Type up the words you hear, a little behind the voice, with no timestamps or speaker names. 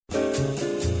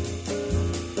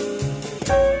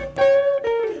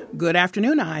Good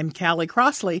afternoon. I'm Callie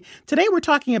Crossley. Today we're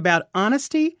talking about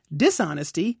honesty,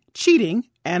 dishonesty, cheating,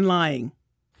 and lying.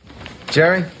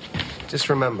 Jerry, just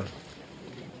remember,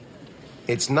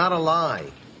 it's not a lie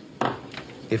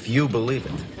if you believe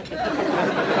it.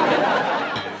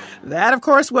 That, of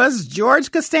course, was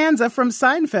George Costanza from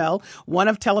Seinfeld, one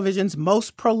of television's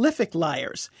most prolific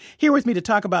liars. Here with me to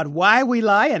talk about why we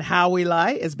lie and how we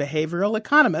lie is behavioral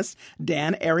economist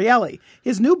Dan Ariely.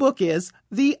 His new book is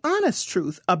The Honest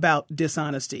Truth About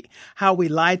Dishonesty, How We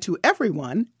Lie to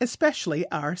Everyone, Especially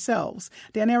Ourselves.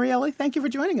 Dan Ariely, thank you for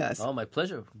joining us. Oh, my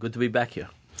pleasure. Good to be back here.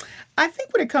 I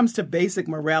think when it comes to basic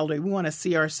morality, we want to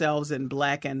see ourselves in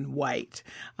black and white.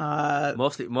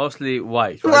 Mostly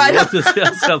white, right? We want to see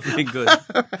ourselves being good.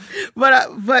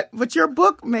 But your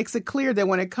book makes it clear that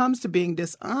when it comes to being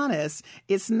dishonest,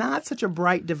 it's not such a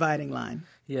bright dividing line.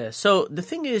 Yeah. So the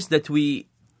thing is that we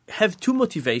have two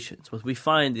motivations. What we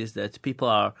find is that people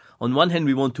are, on one hand,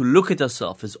 we want to look at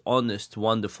ourselves as honest,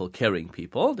 wonderful, caring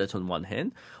people. That's on one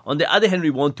hand. On the other hand,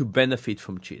 we want to benefit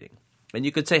from cheating. And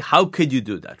you could say, how could you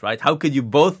do that, right? How could you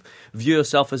both view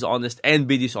yourself as honest and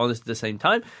be dishonest at the same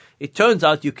time? It turns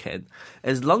out you can.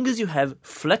 As long as you have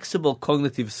flexible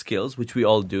cognitive skills, which we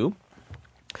all do,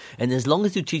 and as long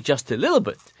as you cheat just a little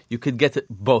bit, you could get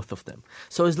both of them.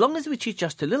 So as long as we cheat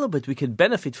just a little bit, we can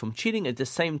benefit from cheating at the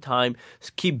same time,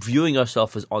 keep viewing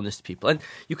ourselves as honest people. And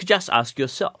you could just ask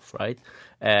yourself, right,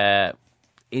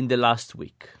 in the last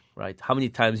week, right, how many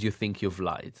times you think you've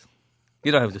lied?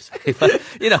 You don't have to say, but,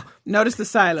 Notice the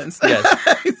silence.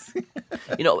 Yes.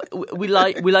 We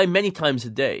lie many times a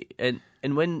day. And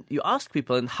when you ask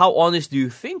people, and how honest do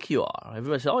you think you are?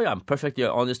 Everybody says, oh, yeah, I'm perfectly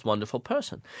honest, wonderful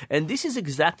person. And this is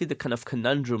exactly the kind of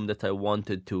conundrum that I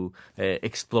wanted to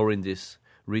explore in this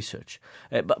research.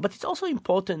 But it's also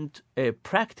important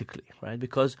practically, right?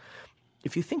 Because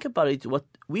if you think about it, what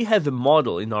we have a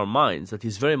model in our minds that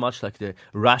is very much like the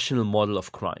rational model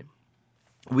of crime.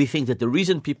 We think that the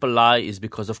reason people lie is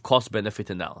because of cost-benefit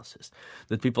analysis.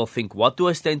 That people think, what do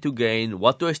I stand to gain?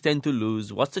 What do I stand to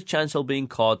lose? What's the chance of being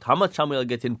caught? How much time will I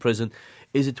get in prison?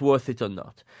 Is it worth it or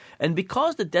not? And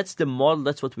because that's the model,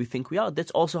 that's what we think we are,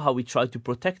 that's also how we try to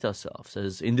protect ourselves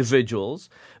as individuals,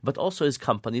 but also as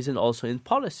companies and also in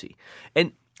policy.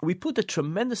 And we put a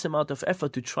tremendous amount of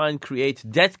effort to try and create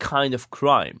that kind of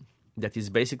crime that is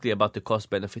basically about the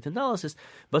cost-benefit analysis,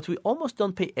 but we almost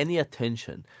don't pay any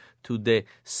attention to the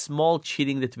small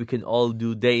cheating that we can all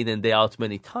do day in and day out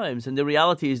many times. And the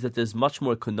reality is that there's much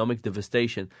more economic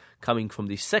devastation coming from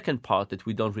the second part that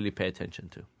we don't really pay attention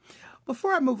to.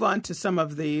 Before I move on to some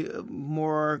of the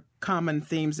more common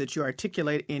themes that you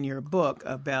articulate in your book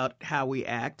about how we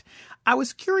act, I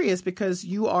was curious because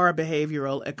you are a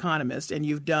behavioral economist and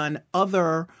you've done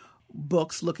other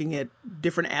books looking at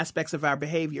different aspects of our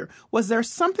behavior. Was there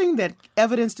something that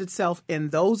evidenced itself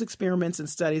in those experiments and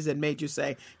studies that made you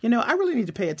say, I really need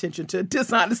to pay attention to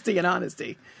dishonesty and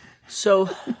honesty? So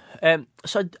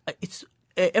it's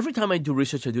every time I do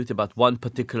research, I do it about one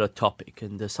particular topic,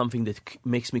 and there's something that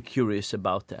makes me curious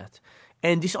about that.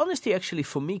 And dishonesty actually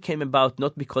for me came about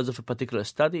not because of a particular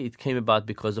study, it came about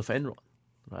because of Enron.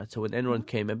 Right? So when Enron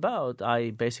came about,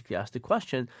 I basically asked the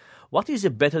question, what is a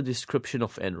better description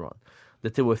of Enron?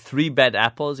 That there were 3 bad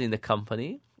apples in the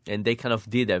company and they kind of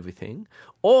did everything?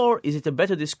 Or is it a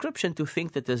better description to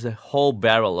think that there's a whole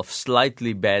barrel of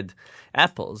slightly bad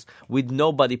apples with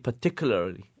nobody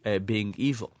particularly being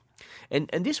evil? And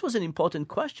this was an important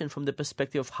question from the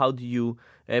perspective of how do you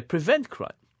prevent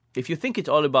crime? If you think it's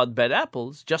all about bad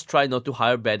apples, just try not to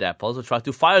hire bad apples or try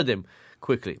to fire them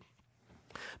quickly.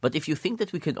 But if you think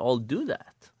that we can all do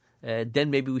that, then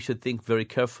maybe we should think very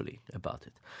carefully about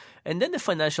it. And then the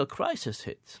financial crisis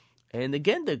hit. And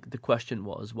again, the question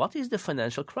was, what is the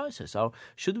financial crisis? Or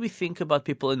should we think about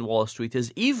people in Wall Street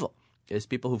as evil, as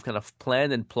people who've kind of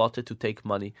planned and plotted to take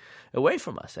money away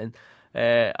from us? And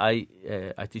I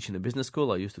teach in a business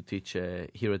school. I used to teach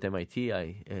here at MIT.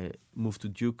 I moved to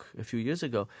Duke a few years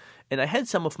ago. And I had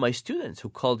some of my students who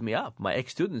called me up, my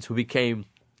ex-students who became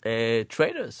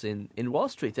traders in Wall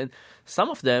Street. And some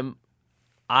of them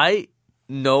I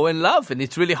know and love, and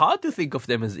it's really hard to think of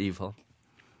them as evil.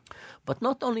 But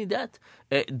not only that,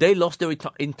 they lost their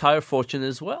entire fortune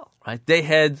as well, right? They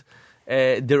had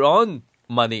their own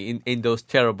money in those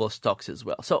terrible stocks as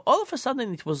well. So all of a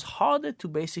sudden, it was harder to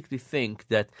basically think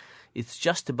that it's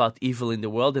just about evil in the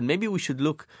world, and maybe we should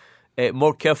look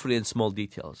more carefully in small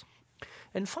details.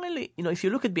 And finally, if you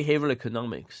look at behavioral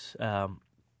economics,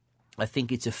 I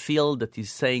think it's a field that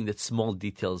is saying that small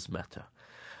details matter,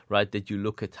 right? That you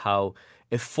look at how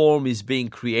a form is being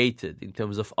created in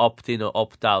terms of opt-in or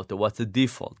opt-out or what's the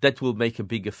default. That will make a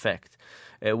big effect.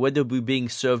 Whether we're being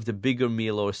served a bigger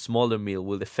meal or a smaller meal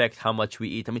will affect how much we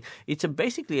eat. I mean, it's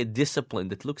basically a discipline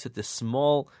that looks at the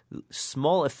small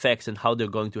effects and how they're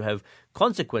going to have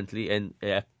consequently and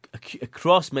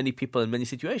across many people in many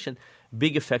situations,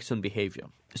 big effects on behavior.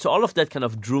 So all of that kind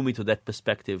of drew me to that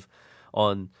perspective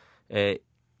on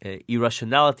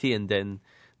irrationality and then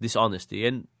dishonesty.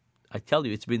 And I tell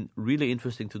you, it's been really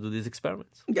interesting to do these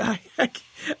experiments. Yeah,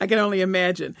 I can only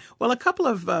imagine. Well, a couple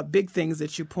of big things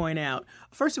that you point out.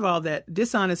 First of all, that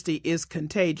dishonesty is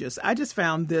contagious. I just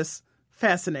found this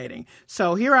fascinating.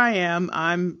 So here I am.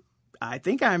 I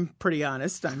think I'm pretty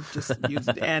honest. I'm just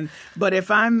using but if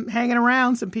I'm hanging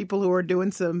around some people who are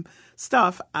doing some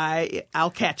stuff,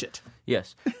 I'll catch it.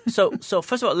 Yes. So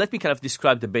first of all, let me kind of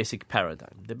describe the basic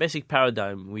paradigm. The basic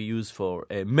paradigm we use for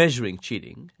measuring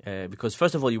cheating, because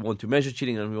first of all, you want to measure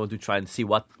cheating and we want to try and see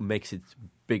what makes it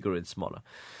bigger and smaller.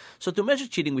 So to measure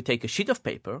cheating, we take a sheet of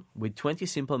paper with 20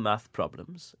 simple math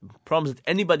problems that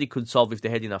anybody could solve if they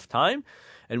had enough time.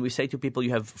 And we say to people,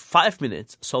 you have 5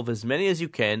 minutes, solve as many as you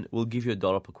can, we'll give you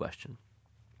 $1 per question.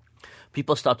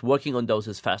 People start working on those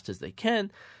as fast as they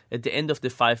can. At the end of the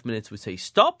 5 minutes, we say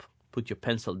stop. Put your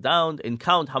pencil down and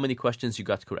count how many questions you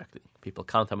got correctly. People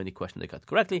count how many questions they got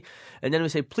correctly. And then we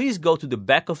say, please go to the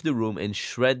back of the room and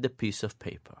shred the piece of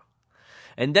paper.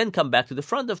 And then come back to the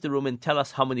front of the room and tell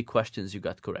us how many questions you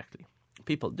got correctly.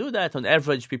 People do that. On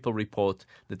average, people report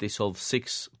that they solved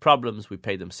 6 problems. We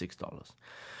pay them $6.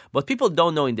 What people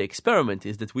don't know in the experiment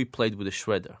is that we played with a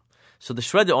shredder. So the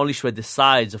shredder only shred the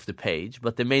sides of the page,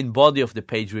 but the main body of the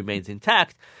page remains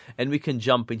intact, and we can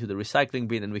jump into the recycling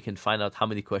bin and we can find out how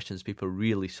many questions people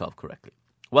really solve correctly.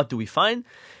 What do we find?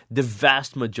 The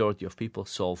vast majority of people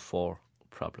solve 4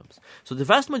 problems. So the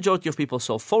vast majority of people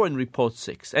solve 4 and report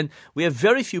 6. And we have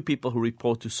very few people who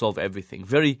report to solve everything.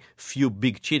 Very few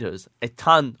big cheaters, a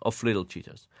ton of little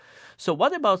cheaters. So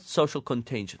what about social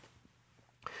contagion?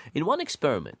 In one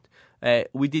experiment,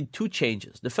 we did 2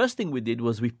 changes. The first thing we did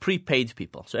was we prepaid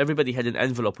people. So everybody had an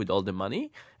envelope with all the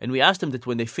money, and we asked them that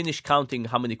when they finish counting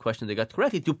how many questions they got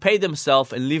correctly, to pay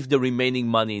themselves and leave the remaining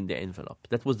money in the envelope.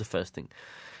 That was the first thing.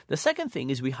 The second thing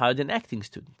is we hired an acting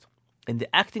student. And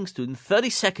the acting student, 30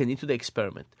 seconds into the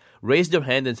experiment, raised their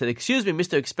hand and said, "Excuse me,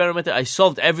 Mr. Experimenter, I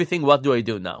solved everything. What do I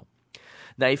do now?"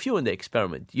 Now, if you're in the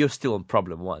experiment, you're still on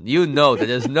problem 1. You know that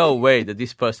there's no way that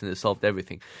this person has solved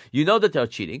everything. You know that they're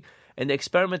cheating. And the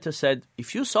experimenter said,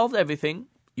 if you solved everything,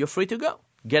 you're free to go.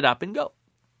 Get up and go.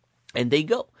 And they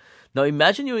go. Now,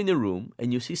 imagine you're in a room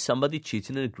and you see somebody cheat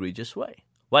in an egregious way.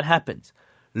 What happens?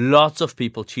 Lots of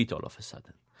people cheat all of a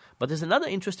sudden. But there's another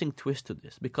interesting twist to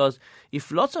this, because if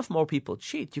lots of more people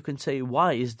cheat, you can say,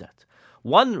 why is that?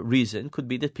 One reason could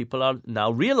be that people are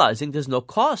now realizing there's no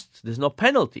cost, there's no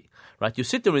penalty, right? You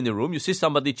sit there in the room, you see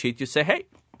somebody cheat, you say, hey,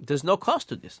 there's no cost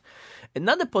to this.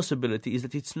 Another possibility is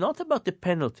that it's not about the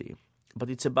penalty, but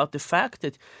it's about the fact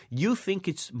that you think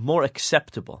it's more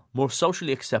acceptable, more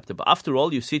socially acceptable. After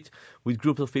all, you sit with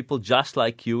groups of people just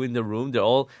like you in the room. They're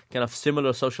all kind of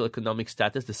similar social economic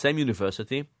status, the same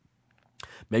university.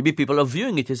 Maybe people are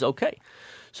viewing it as okay.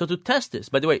 So to test this,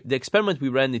 by the way, the experiment we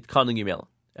ran at Carnegie Mellon.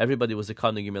 Everybody was a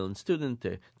Carnegie Mellon student.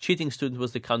 The cheating student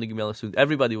was the Carnegie Mellon student.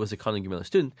 Everybody was a Carnegie Mellon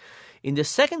student. In the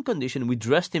second condition, we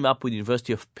dressed him up with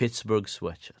University of Pittsburgh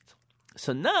sweatshirt.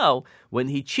 So now, when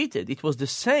he cheated, it was the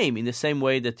same, in the same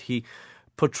way that he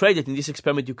portrayed it in this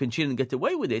experiment, you can cheat and get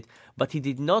away with it, but he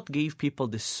did not give people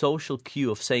the social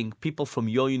cue of saying people from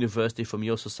your university, from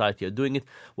your society are doing it.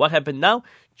 What happened now?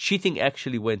 Cheating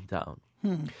actually went down.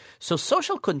 So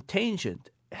social contagion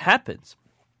happens.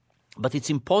 But it's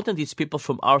important it's people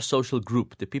from our social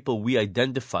group, the people we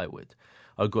identify with,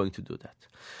 are going to do that.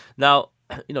 Now,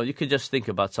 you could just think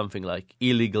about something like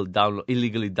illegally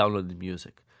downloaded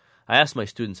music. I asked my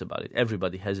students about it.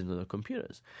 Everybody has it on their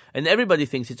computers. And everybody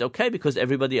thinks it's okay because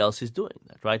everybody else is doing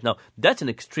that, right? Now, that's an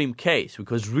extreme case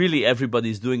because really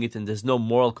everybody is doing it and there's no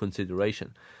moral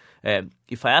consideration.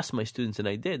 If I asked my students, and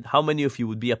I did, how many of you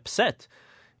would be upset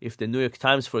if the New York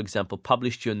Times, for example,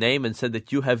 published your name and said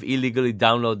that you have illegally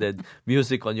downloaded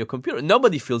music on your computer?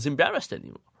 Nobody feels embarrassed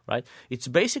anymore, right? It's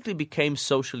basically became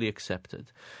socially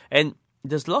accepted. And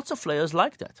there's lots of layers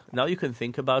like that. Now you can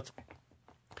think about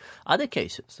other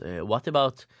cases. What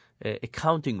about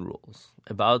accounting rules?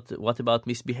 What about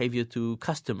misbehavior to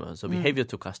customers or behavior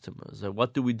to customers?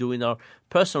 What do we do in our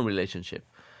personal relationship?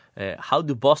 How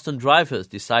do Boston drivers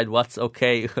decide what's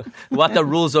okay, what are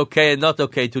rules okay and not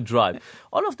okay to drive?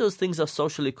 All of those things are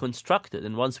socially constructed,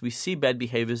 and once we see bad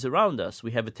behaviors around us,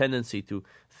 we have a tendency to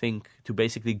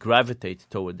basically gravitate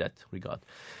toward that regard.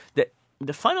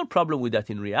 The final problem with that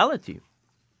in reality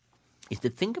is to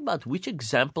think about which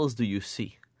examples do you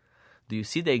see. Do you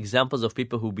see the examples of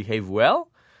people who behave well,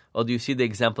 or do you see the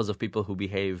examples of people who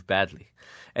behave badly?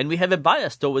 And we have a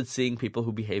bias towards seeing people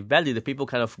who behave badly. The people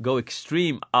kind of go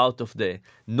extreme out of the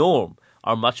norm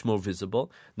are much more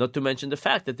visible, not to mention the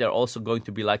fact that they're also going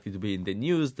to be likely to be in the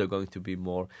news, they're going to be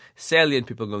more salient,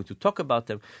 people are going to talk about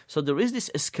them. So there is this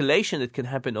escalation that can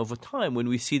happen over time when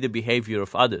we see the behavior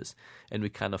of others, and we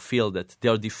kind of feel that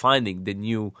they're defining the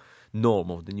new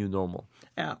norm or the new normal.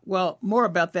 Yeah, well, more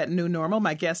about that new normal.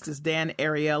 My guest is Dan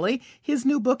Ariely. His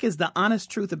new book is The Honest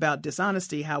Truth About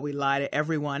Dishonesty, How We Lie to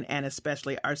Everyone and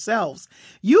Especially Ourselves.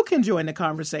 You can join the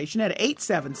conversation at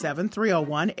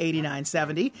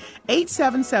 877-301-8970,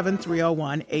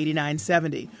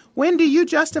 877-301-8970. When do you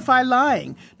justify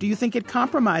lying? Do you think it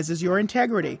compromises your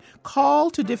integrity? Call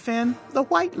to defend the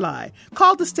white lie.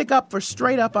 Call to stick up for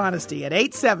straight-up honesty at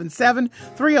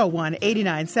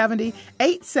 877-301-8970,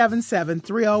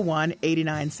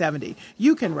 877-301-8970.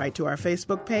 You can write to our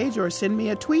Facebook page or send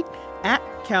me a tweet at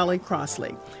Callie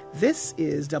Crossley. This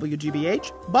is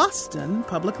WGBH, Boston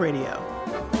Public Radio.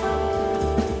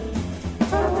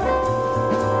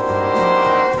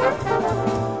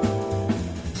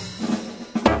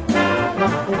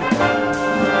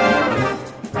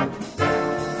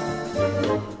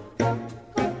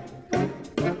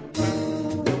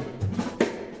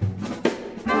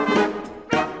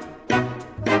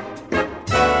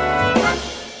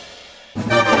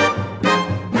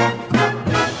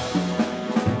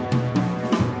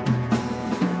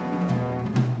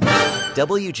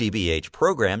 WGBH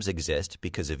programs exist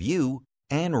because of you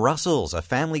and Russell's, a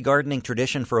family gardening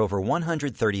tradition for over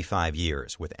 135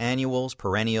 years, with annuals,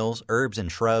 perennials, herbs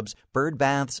and shrubs, bird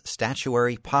baths,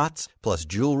 statuary, pots, plus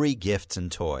jewelry, gifts,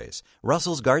 and toys.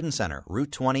 Russell's Garden Center,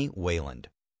 Route 20, Wayland.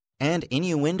 And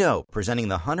Innuendo, presenting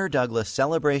the Hunter Douglas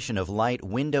Celebration of Light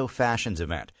Window Fashions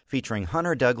event, featuring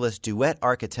Hunter Douglas Duet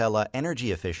Architella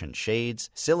energy-efficient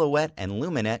shades, silhouette, and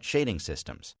luminette shading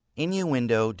systems.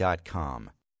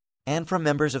 Innuendo.com. And from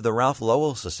members of the Ralph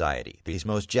Lowell Society, these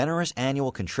most generous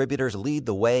annual contributors lead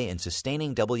the way in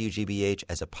sustaining WGBH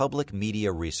as a public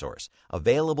media resource,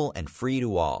 available and free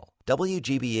to all.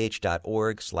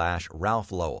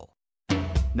 WGBH.org/Ralph Lowell.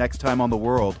 Next time on The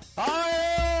World,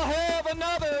 I'll have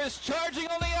another is charging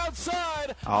on the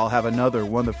outside. I'll have another,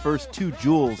 won the first 2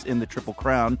 jewels in the Triple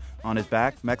Crown. On his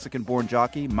back, Mexican-born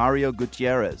jockey Mario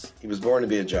Gutierrez. He was born to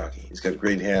be a jockey. He's got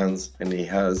great hands, and he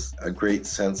has a great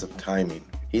sense of timing.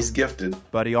 He's gifted.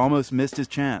 But he almost missed his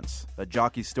chance. A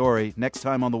jockey story next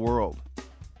time on The World.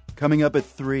 Coming up at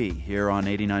 3 here on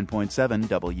 89.7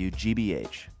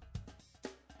 WGBH.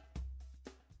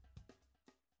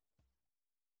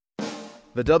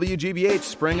 The WGBH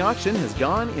Spring Auction has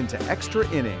gone into extra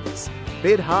innings.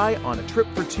 Bid high on a trip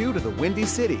for 2 to the Windy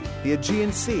City, the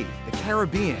Aegean Sea, the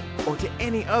Caribbean, or to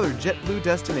any other JetBlue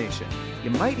destination. You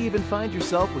might even find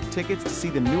yourself with tickets to see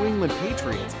the New England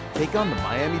Patriots take on the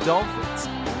Miami Dolphins.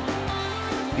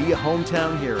 Be a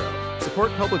hometown hero, support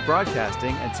public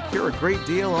broadcasting, and secure a great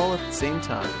deal all at the same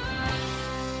time.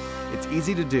 It's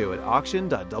easy to do at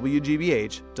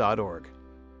auction.wgbh.org.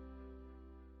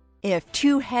 If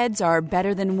 2 heads are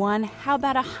better than 1, how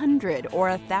about 100 or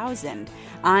 1,000?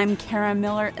 I'm Kara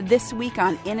Miller. This week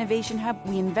on Innovation Hub,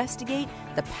 we investigate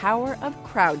the power of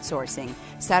crowdsourcing.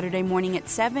 Saturday morning at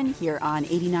 7 here on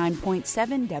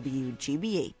 89.7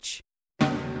 WGBH.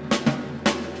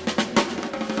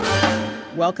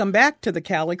 Welcome back to the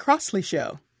Callie Crossley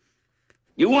Show.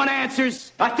 You want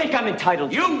answers? I think I'm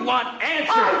entitled. You want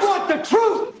answers? I want the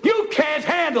truth! You can't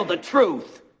handle the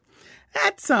truth!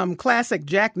 That's some classic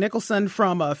Jack Nicholson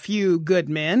from A Few Good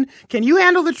Men. Can you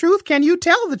handle the truth? Can you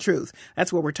tell the truth?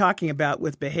 That's what we're talking about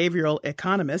with behavioral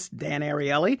economist Dan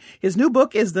Ariely. His new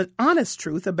book is The Honest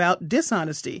Truth About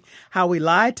Dishonesty, How We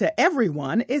Lie to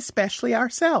Everyone, Especially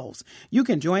Ourselves. You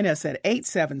can join us at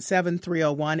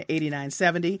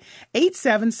 877-301-8970,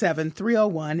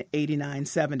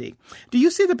 877-301-8970. Do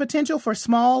you see the potential for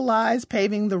small lies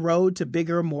paving the road to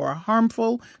bigger, more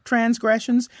harmful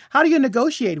transgressions? How do you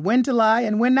negotiate when to lie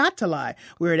and when not to lie?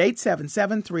 We're at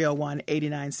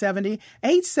 877-301-8970,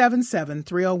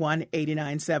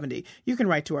 877-301-8970. You can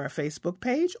write to our Facebook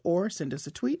page or send us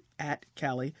a tweet at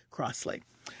Callie Crossley.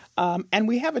 And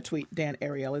we have a tweet, Dan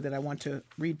Ariely, that I want to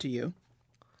read to you.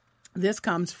 This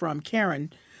comes from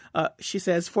Karen She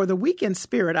says, for the weak in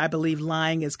spirit, I believe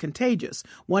lying is contagious.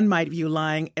 One might view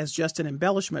lying as just an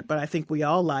embellishment, but I think we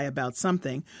all lie about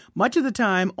something. Much of the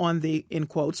time on the, in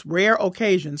quotes, rare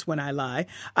occasions when I lie,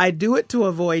 I do it to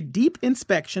avoid deep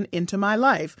inspection into my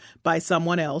life by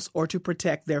someone else or to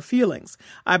protect their feelings.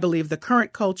 I believe the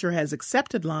current culture has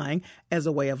accepted lying as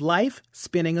a way of life,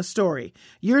 spinning a story.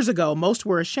 Years ago, most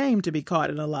were ashamed to be caught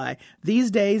in a lie.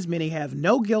 These days, many have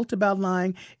no guilt about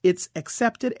lying. It's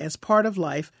accepted as part of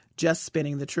life, just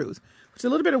spinning the truth. It's a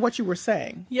little bit of what you were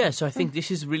saying. Yeah, so I think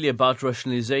this is really about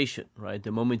rationalization, right?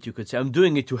 The moment you could say, I'm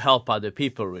doing it to help other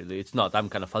people, really. It's not, I'm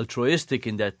kind of altruistic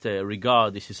in that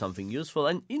regard. This is something useful.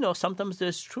 And, sometimes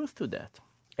there's truth to that.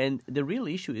 And the real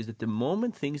issue is that the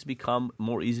moment things become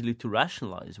more easily to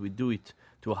rationalize, we do it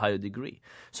to a higher degree.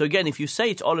 So again, if you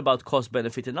say it's all about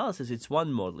cost-benefit analysis, it's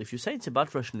one model. If you say it's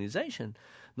about rationalization,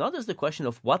 now there's the question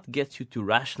of what gets you to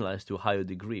rationalize to a higher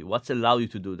degree. What's allow you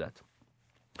to do that?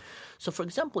 So, for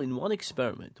example, in one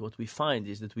experiment, what we find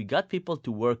is that we got people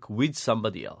to work with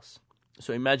somebody else.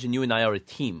 So imagine you and I are a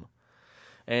team.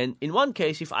 And in one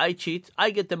case, if I cheat, I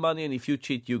get the money, and if you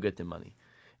cheat, you get the money.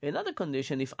 In another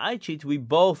condition, if I cheat, we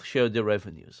both share the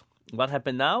revenues. What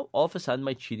happened now? All of a sudden,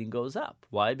 my cheating goes up.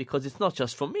 Why? Because it's not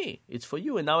just for me, it's for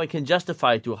you, and now I can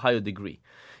justify it to a higher degree.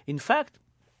 In fact,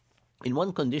 in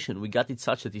one condition, we got it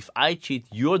such that if I cheat,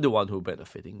 you're the one who's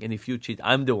benefiting, and if you cheat,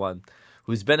 I'm the one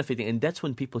who's benefiting, and that's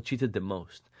when people cheated the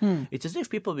most. It's as if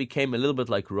people became a little bit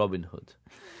like Robin Hood.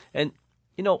 And,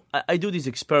 I do these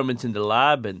experiments in the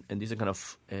lab, and these are kind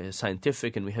of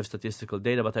scientific, and we have statistical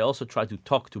data, but I also try to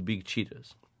talk to big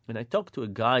cheaters. And I talked to a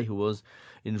guy who was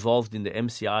involved in the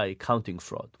MCI accounting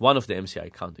fraud, one of the MCI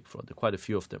accounting fraud. There are quite a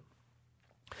few of them.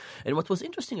 And what was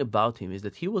interesting about him is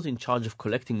that he was in charge of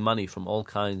collecting money from all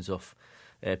kinds of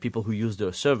people who use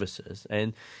their services,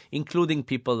 and including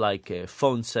people like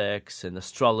phone sex and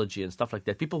astrology and stuff like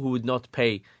that, people who would not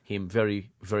pay him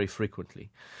very, very frequently.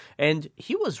 And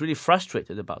he was really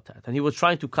frustrated about that. And he was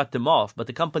trying to cut them off, but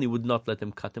the company would not let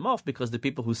them cut them off because the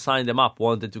people who signed them up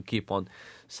wanted to keep on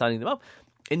signing them up.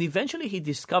 And eventually he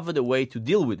discovered a way to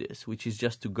deal with this, which is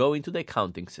just to go into the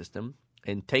accounting system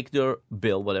and take their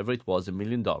bill, whatever it was, $1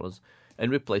 million,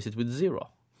 and replace it with zero.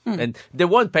 And they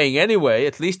weren't paying anyway.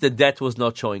 At least the debt was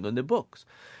not showing on the books.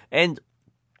 And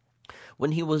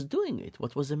when he was doing it,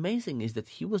 what was amazing is that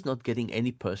he was not getting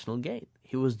any personal gain.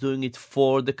 He was doing it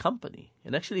for the company.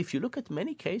 And actually, if you look at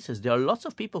many cases, there are lots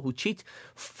of people who cheat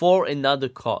for another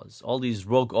cause, all these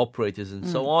rogue operators and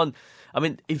so on. I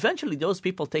mean, eventually those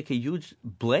people take a huge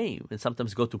blame and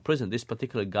sometimes go to prison. This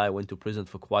particular guy went to prison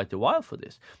for quite a while for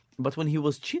this. But when he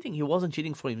was cheating, he wasn't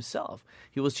cheating for himself.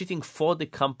 He was cheating for the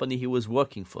company he was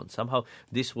working for. And somehow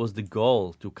this was the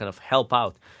goal, to kind of help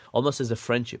out, almost as a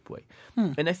friendship way.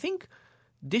 And I think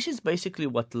this is basically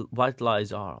what white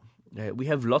lies are. We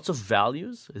have lots of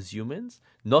values as humans.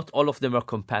 Not all of them are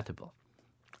compatible.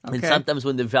 Okay. And sometimes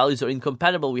when the values are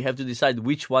incompatible, we have to decide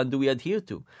which one do we adhere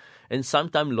to. And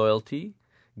sometimes loyalty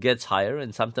gets higher,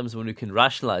 and sometimes when we can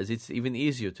rationalize, it's even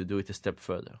easier to do it a step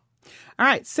further. All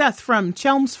right, Seth from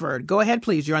Chelmsford. Go ahead,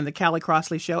 please. You're on the Callie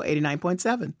Crossley Show,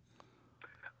 89.7.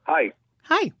 Hi.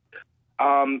 Hi.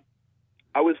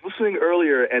 I was listening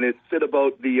earlier, and it said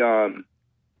about the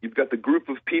you've got the group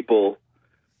of people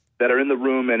that are in the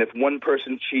room, and if one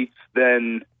person cheats,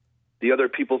 then the other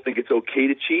people think it's okay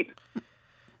to cheat?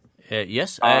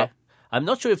 Yes. I'm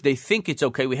not sure if they think it's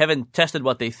okay. We haven't tested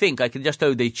what they think. I can just tell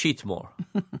you they cheat more.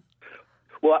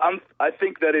 Well, I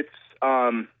think that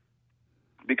it's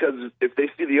because if they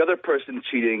see the other person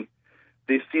cheating,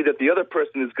 they see that the other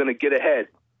person is going to get ahead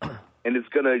and is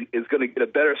going to get a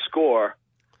better score.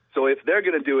 So if they're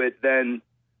going to do it, then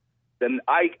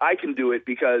I can do it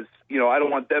because I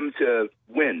don't want them to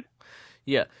win.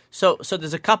 Yeah. So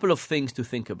there's a couple of things to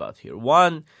think about here.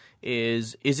 One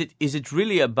is it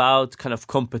really about kind of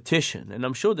competition? And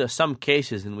I'm sure there are some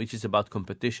cases in which it's about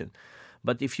competition.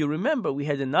 But if you remember, we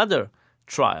had another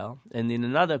trial and in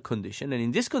another condition. And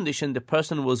in this condition, the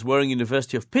person was wearing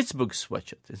University of Pittsburgh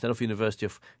sweatshirt instead of University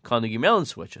of Carnegie Mellon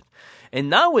sweatshirt. And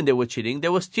now when they were cheating, they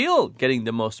were still getting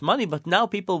the most money. But now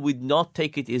people would not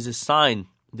take it as a sign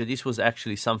that this was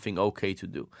actually something okay to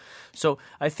do. So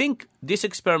I think this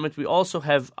experiment, we also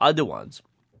have other ones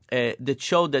that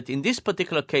show that in this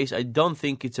particular case, I don't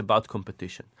think it's about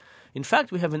competition. In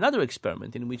fact, we have another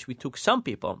experiment in which we took some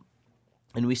people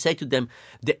and we say to them,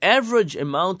 the average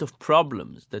amount of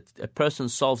problems that a person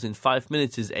solves in 5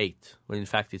 minutes is 8, when in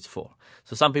fact it's 4.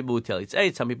 So some people would tell it's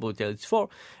 8, some people would tell it's 4.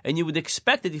 And you would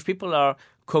expect that if people are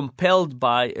compelled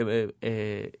by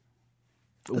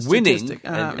winning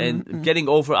and getting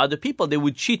over other people. They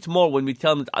would cheat more when we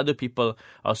tell them that other people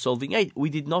are solving 8. We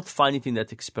did not find it in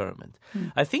that experiment.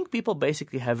 I think people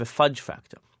basically have a fudge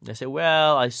factor. They say,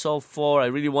 well, I solved 4, I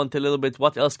really want a little bit,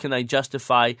 what else can I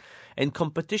justify? And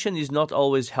competition is not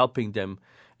always helping them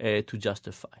to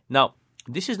justify. Now,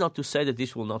 this is not to say that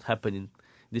this will not happen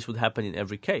this would happen in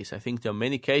every case. I think there are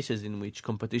many cases in which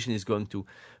competition is going to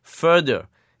further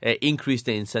increase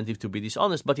the incentive to be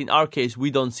dishonest, but in our case,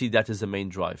 we don't see that as the main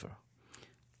driver.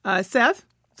 Seth,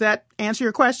 does that answer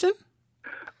your question?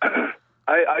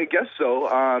 I guess so.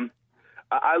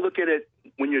 I look at it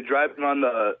when you're driving on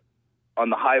the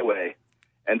highway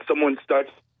and someone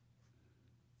starts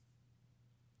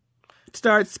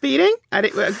speeding. I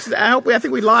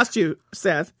think we lost you,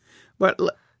 Seth. But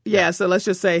so let's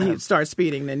just say he starts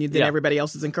speeding, then everybody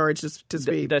else is encouraged to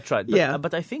speed. That's right.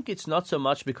 But I think it's not so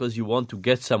much because you want to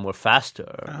get somewhere faster.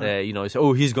 It's,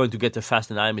 he's going to get there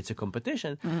faster than I am. It's a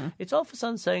competition. It's all of a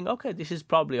sudden saying, okay, this is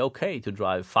probably okay to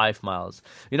drive 5 miles.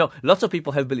 Lots of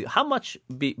people have believed. How much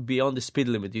beyond the speed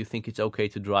limit do you think it's okay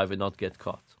to drive and not get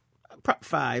caught?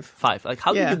 5. 5. Like,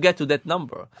 how did you get to that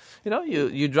number?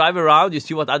 You drive around, you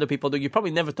see what other people do. You probably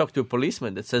never talk to a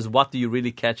policeman that says, what do you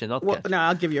really catch and not catch? No,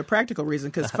 I'll give you a practical reason,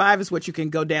 because 5 is what you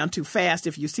can go down too fast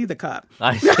if you see the cop.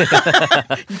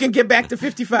 You can get back to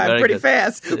 55 pretty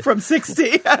fast from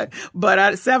 60. But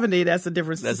at 70, that's a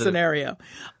different scenario.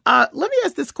 Let me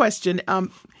ask this question.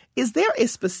 Is there a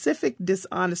specific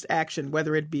dishonest action,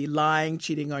 whether it be lying,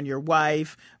 cheating on your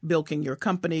wife, bilking your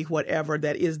company, whatever,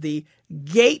 that is the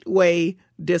gateway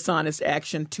dishonest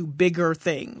action to bigger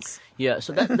things? Yeah,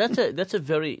 so that's a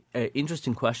very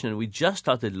interesting question, and we just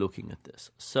started looking at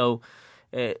this. So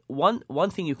one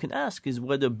thing you can ask is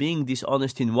whether being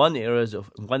dishonest in one area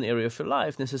of your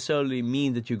life necessarily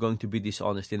mean that you're going to be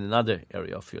dishonest in another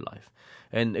area of your life.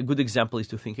 And a good example is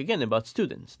to think again about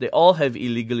students. They all have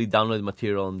illegally downloaded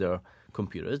material on their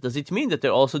computers. Does it mean that they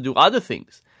also do other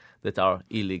things that are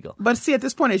illegal? But see, at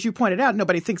this point, as you pointed out,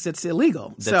 nobody thinks it's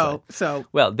illegal. That's right. So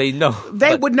well, they know.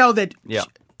 They would know that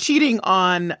cheating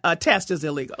on a test is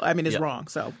illegal. I mean, it's wrong.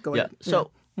 So go ahead.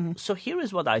 So here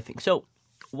is what I think. So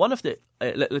one of the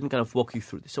let me kind of walk you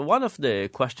through this. So one of the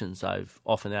questions I've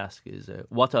often asked is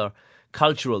what are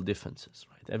cultural differences?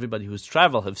 Right? Everybody who's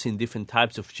traveled have seen different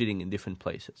types of cheating in different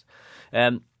places.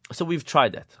 So we've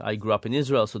tried that. I grew up in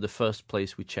Israel, so the first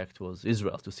place we checked was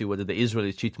Israel to see whether the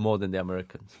Israelis cheat more than the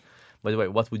Americans. By the way,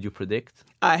 what would you predict?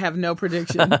 I have no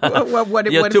prediction.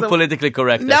 what You're too politically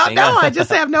correct. No, I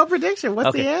just have no prediction.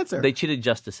 What's the answer? They cheated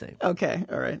just the same. Okay,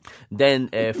 all right. Then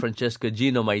Francesca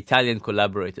Gino, my Italian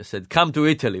collaborator, said, come to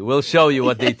Italy. We'll show you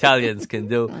what the Italians can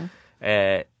do.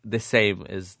 The same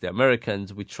as the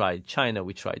Americans. We tried China,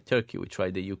 we tried Turkey, we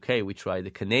tried the UK, we tried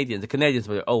the Canadians. The Canadians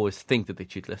will always think that they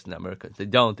cheat less than the Americans. They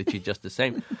don't. They cheat just the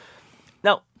same.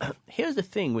 Now, here's the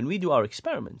thing. When we do our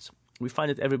experiments, we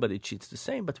find that everybody cheats the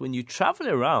same. But when you travel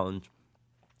around,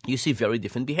 you see very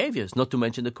different behaviors, not to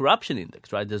mention the corruption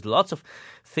index, right? There's lots of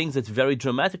things that vary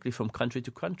dramatically from country to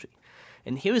country.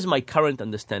 And here is my current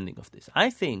understanding of this.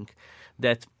 I think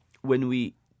that when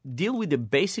we deal with the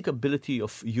basic ability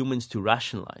of humans to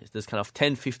rationalize, there's kind of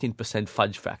 10-15%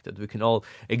 fudge factor. We can all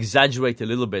exaggerate a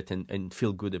little bit and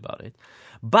feel good about it.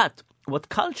 But what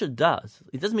culture does,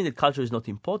 it doesn't mean that culture is not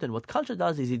important. What culture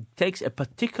does is it takes a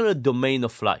particular domain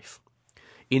of life,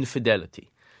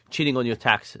 infidelity, cheating on your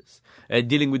taxes,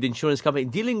 dealing with the insurance company,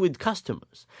 dealing with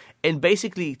customers, and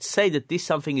basically say that this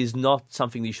something is not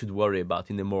something you should worry about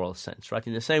in the moral sense, right?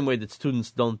 In the same way that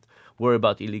students don't worry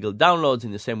about illegal downloads,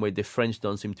 in the same way the French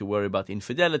don't seem to worry about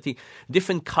infidelity,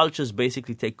 different cultures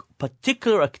basically take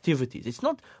particular activities. It's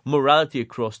not morality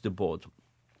across the board.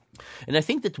 And I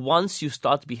think that once you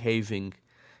start behaving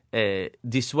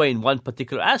this way in one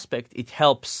particular aspect, it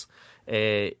helps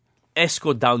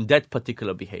escort down that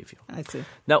particular behavior. I see.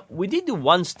 Now, we did do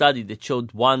one study that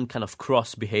showed one kind of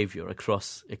cross behavior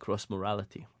across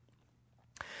morality.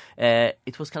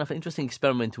 It was kind of an interesting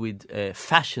experiment with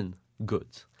fashion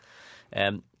goods.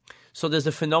 So there's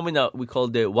a phenomena we call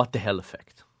the what the hell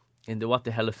effect. And the what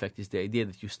the hell effect is the idea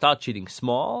that you start cheating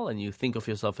small and you think of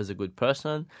yourself as a good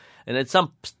person. And at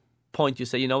some point you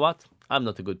say, you know what? I'm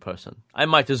not a good person. I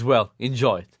might as well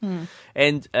enjoy it.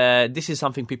 And this is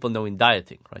something people know in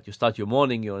dieting, right? You start your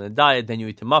morning, you're on a diet, then you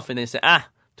eat a muffin and you say,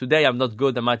 today I'm not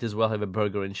good. I might as well have a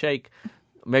burger and shake.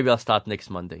 Maybe I'll start next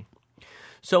Monday.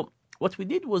 So what we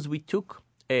did was we took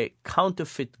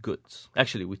counterfeit goods.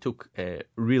 Actually, we took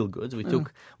real goods.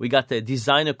 We got a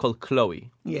designer called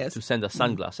Chloe to send us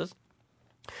sunglasses.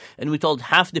 And we told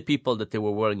half the people that they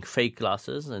were wearing fake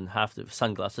glasses and half the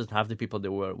sunglasses, and half the people they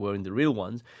were wearing the real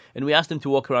ones. And we asked them to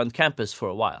walk around campus for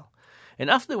a while. And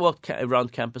after they walked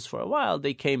around campus for a while,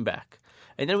 they came back.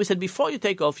 And then we said, before you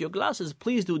take off your glasses,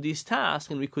 please do this task,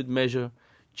 and we could measure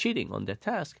cheating on that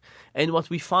task. And what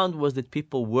we found was that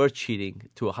people were cheating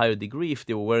to a higher degree if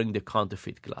they were wearing the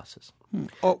counterfeit glasses.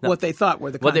 Or now, what they thought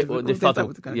were the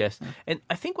counterfeit. Yes. And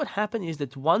I think what happened is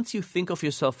that once you think of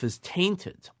yourself as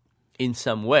tainted in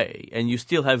some way, and you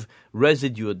still have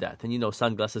residue of that, and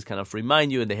sunglasses kind of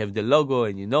remind you, and they have the logo,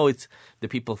 and it's the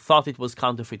people thought it was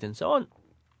counterfeit and so on.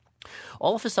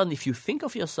 All of a sudden, if you think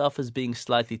of yourself as being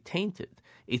slightly tainted,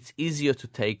 it's easier to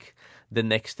take the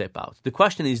next step out. The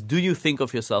question is, do you think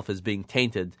of yourself as being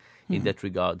tainted in that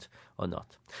regard or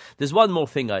not? There's one more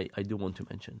thing I do want to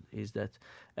mention, is that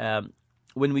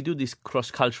when we do these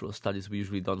cross-cultural studies, we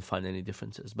usually don't find any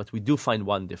differences, but we do find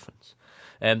one difference.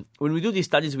 When we do these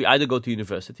studies, we either go to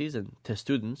universities and test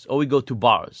students, or we go to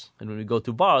bars. And when we go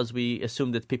to bars, we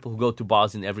assume that people who go to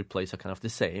bars in every place are kind of the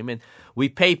same. And we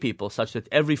pay people such that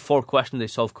every 4 questions they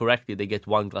solve correctly, they get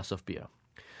 1 glass of beer.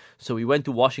 So we went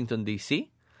to Washington,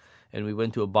 D.C., and we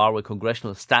went to a bar where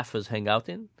congressional staffers hang out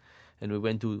in. And we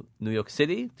went to New York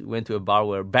City, we went to a bar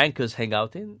where bankers hang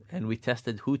out in, and we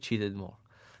tested who cheated more.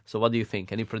 So what do you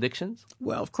think? Any predictions?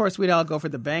 Well, of course, we'd all go for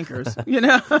the bankers,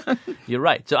 You're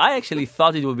right. So I actually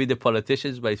thought it would be the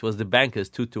politicians, but it was the bankers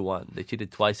 2-1. They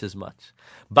cheated twice as much.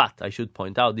 But I should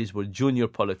point out, these were junior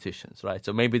politicians, right?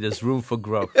 So maybe there's room for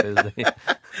growth.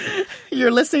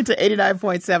 You're listening to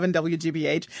 89.7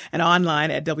 WGBH and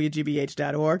online at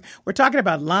WGBH.org. We're talking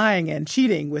about lying and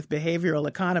cheating with behavioral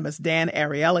economist Dan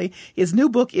Ariely. His new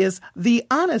book is The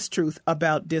Honest Truth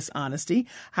About Dishonesty,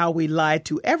 How We Lie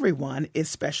to Everyone,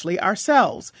 Especially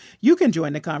Ourselves. You can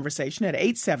join the conversation at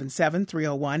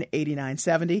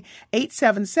 877-301-8970,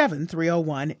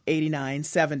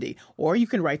 877-301-8970. Or you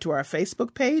can write to our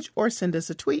Facebook page or send us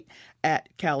a tweet at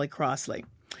Callie Crossley.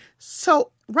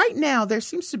 So right now, there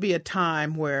seems to be a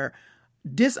time where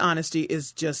dishonesty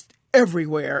is just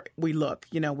everywhere we look.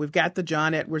 We've got the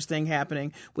John Edwards thing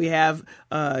happening. We have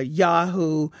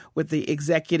Yahoo with the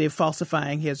executive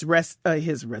falsifying his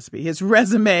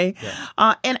resume.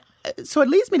 Yeah. And so it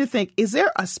leads me to think, is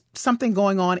there something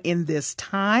going on in this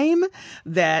time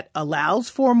that allows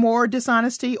for more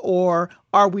dishonesty, or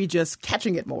are we just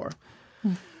catching it more?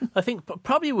 I think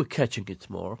probably we're catching it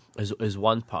more as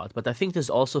one part, but I think there's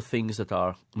also things that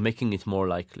are making it more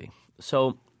likely.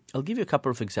 So I'll give you a couple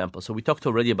of examples. So we talked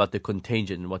already about the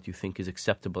contagion and what you think is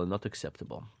acceptable and not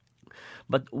acceptable.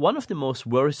 But one of the most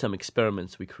worrisome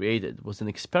experiments we created was an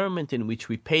experiment in which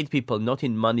we paid people not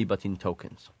in money but in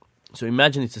tokens. So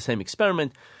imagine it's the same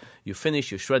experiment. You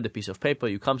finish, you shred the piece of paper,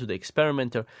 you come to the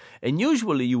experimenter, and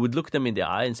usually you would look them in the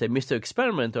eye and say, Mr.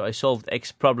 Experimenter, I solved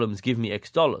X problems, give me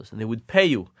X dollars. And they would pay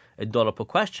you $1 per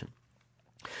question.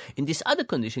 In this other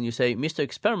condition, you say, Mr.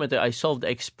 Experimenter, I solved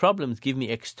X problems, give me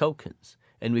X tokens.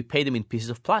 And we pay them in pieces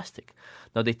of plastic.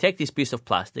 Now they take this piece of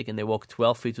plastic and they walk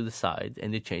 12 feet to the side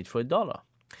and they change for $1.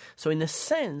 So in a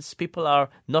sense, people are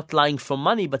not lying for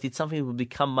money, but it's something that will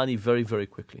become money very, very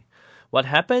quickly. What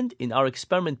happened? In our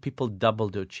experiment, people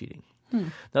doubled their cheating.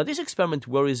 Now, this experiment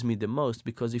worries me the most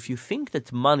because if you think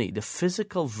that money, the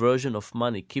physical version of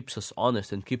money, keeps us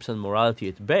honest and keeps our morality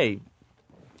at bay,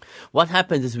 what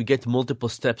happens is we get multiple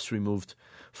steps removed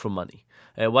from money.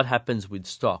 What happens with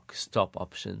stock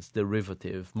options,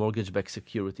 derivative, mortgage-backed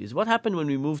securities? What happened when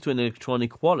we move to an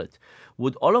electronic wallet?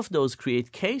 Would all of those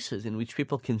create cases in which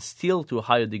people can steal to a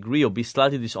higher degree or be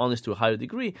slightly dishonest to a higher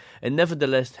degree and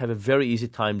nevertheless have a very easy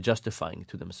time justifying it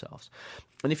to themselves?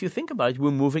 And if you think about it, we're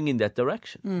moving in that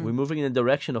direction. We're moving in the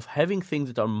direction of having things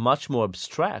that are much more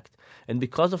abstract. And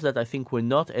because of that, I think we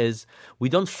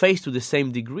don't face to the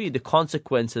same degree the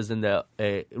consequences and the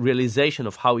realization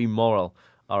of how immoral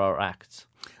are our acts.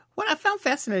 What I found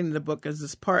fascinating in the book is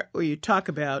this part where you talk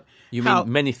about You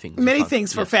mean many things. Many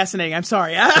things for fascinating. I'm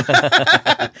sorry.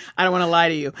 I don't want to lie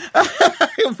to you.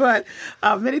 But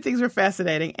many things were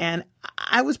fascinating. And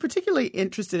I was particularly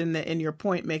interested in your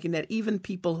point making that even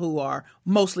people who are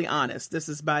mostly honest, this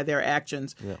is by their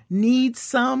actions, need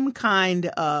some kind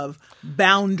of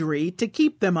boundary to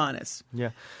keep them honest.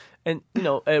 Yeah. And,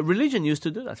 religion used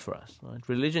to do that for us. Right?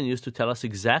 Religion used to tell us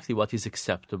exactly what is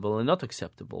acceptable and not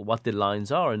acceptable, what the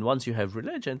lines are. And once you have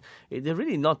religion, there's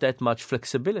really not that much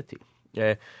flexibility.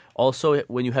 Also,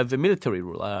 when you have a military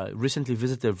rule, I recently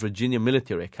visited Virginia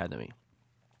Military Academy.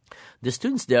 The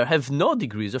students there have no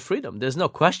degrees of freedom. There's no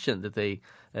question that they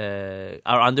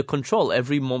are under control.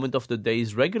 Every moment of the day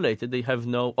is regulated. They have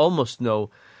almost no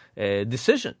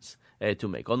decisions. to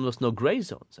make, almost no gray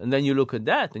zones. And then you look at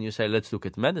that and you say, let's look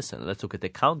at medicine, let's look at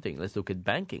accounting, let's look at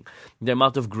banking. The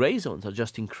amount of gray zones are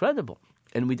just incredible.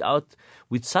 And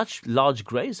with such large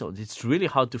gray zones, it's really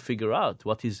hard to figure out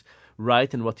what is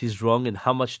right and what is wrong and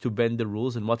how much to bend the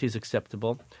rules and what is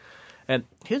acceptable. And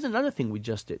here's another thing we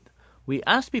just did. We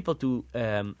asked people to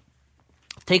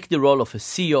take the role of a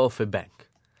CEO of a bank.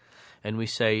 And we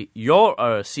say, you're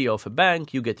a CEO of a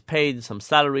bank, you get paid some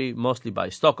salary, mostly by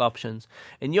stock options.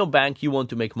 In your bank, you want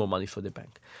to make more money for the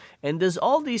bank. And there's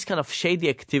all these kind of shady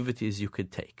activities you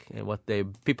could take, and what the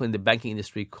people in the banking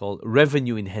industry call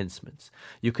revenue enhancements.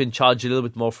 You can charge a little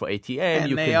bit more for ATM. And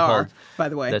you they can are, hold, by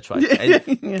the way. That's right.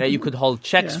 And you could hold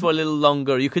checks for a little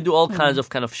longer. You could do all kinds of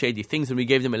kind of shady things. And we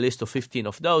gave them a list of 15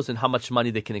 of those and how much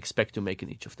money they can expect to make in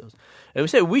each of those. And we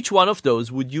say, which one of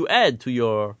those would you add to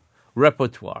your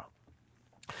repertoire?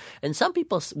 And some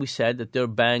people, we said that their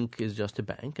bank is just a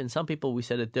bank. And some people, we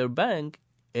said that their bank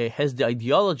has the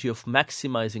ideology of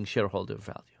maximizing shareholder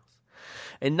values.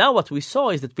 And now what we saw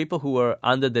is that people who were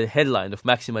under the headline of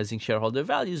maximizing shareholder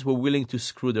values were willing to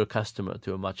screw their customer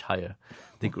to a much higher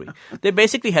degree. They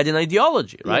basically had an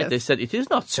ideology, right? Yes. They said, it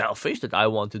is not selfish that I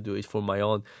want to do it for my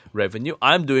own revenue.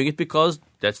 I'm doing it because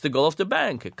that's the goal of the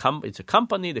bank. It's a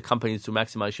company. The company needs to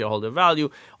maximize shareholder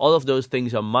value. All of those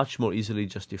things are much more easily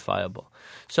justifiable.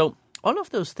 So all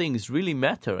of those things really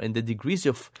matter, and the degrees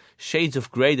of shades of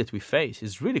gray that we face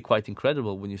is really quite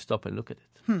incredible when you stop and look at it.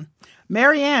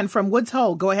 Mary Ann from Woods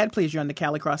Hole, go ahead, please. You're on the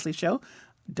Callie Crossley Show,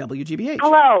 WGBH.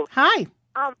 Hello. Hi.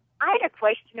 I had a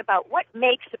question about what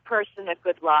makes a person a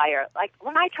good liar. Like,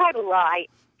 when I try to lie,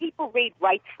 people read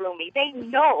right through me. They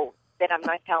know that I'm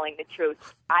not telling the truth.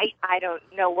 I don't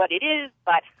know what it is,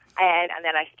 but and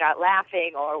then I start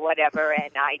laughing or whatever,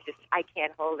 and I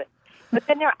can't hold it. But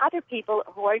then there are other people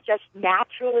who are just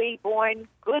naturally born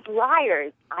good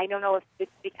liars. I don't know if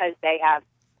it's because they have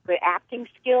good acting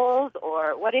skills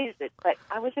or what is it, but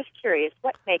I was just curious.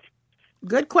 What makes...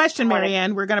 Good question,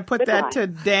 Marianne. We're going to put that to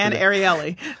Dan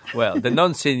Ariely. Well, the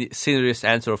non-serious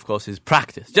answer, of course, is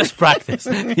practice. Just practice.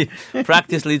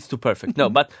 Practice leads to perfect. No,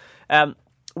 but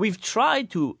we've tried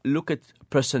to look at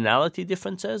personality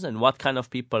differences and what kind of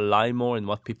people lie more and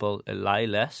what people lie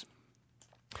less.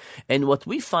 And what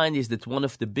we find is that one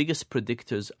of the biggest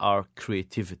predictors are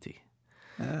creativity.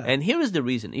 And here is the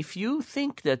reason. If you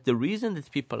think that the reason that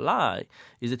people lie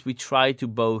is that we try to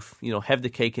both, have the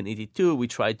cake and eat it too, we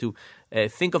try to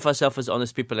think of ourselves as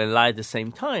honest people and lie at the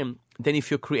same time, then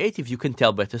if you're creative, you can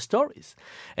tell better stories.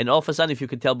 And all of a sudden, if you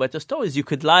could tell better stories, you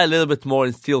could lie a little bit more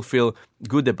and still feel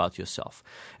good about yourself.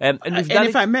 And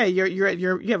if I may, you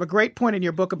have a great point in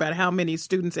your book about how many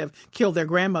students have killed their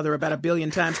grandmother about 1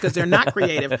 billion times because they're not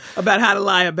creative about how to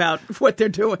lie about what they're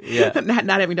doing,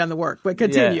 not having done the work. But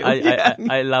continue.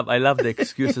 I love the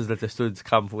excuses that the students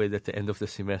come with at the end of the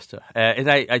semester. And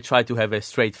I try to have a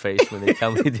straight face when they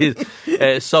tell me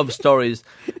these sob stories.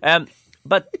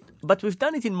 But we've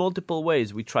done it in multiple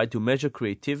ways. We tried to measure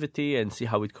creativity and see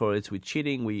how it correlates with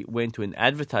cheating. We went to an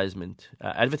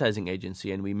advertising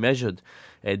agency, and we measured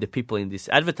the people in this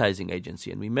advertising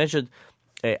agency, and we measured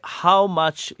how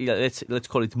much let's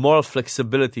call it moral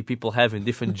flexibility people have in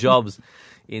different jobs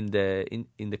in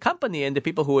the company, and the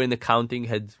people who were in accounting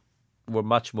were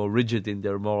much more rigid in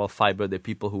their moral fiber. The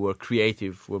people who were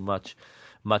creative were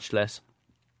much less.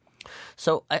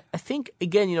 So I think,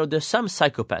 again, there's some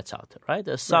psychopaths out there, right?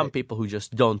 There's some people who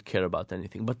just don't care about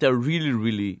anything, but there are really,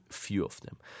 really few of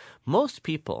them. Most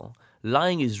people,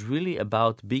 lying is really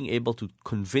about being able to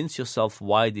convince yourself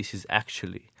why this is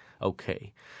actually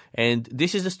okay. And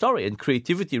this is the story, and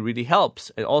creativity really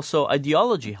helps, and also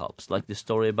ideology helps, like the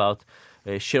story about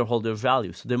shareholder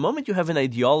value. So the moment you have an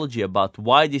ideology about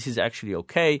why this is actually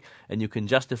okay and you can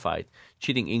justify it,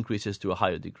 cheating increases to a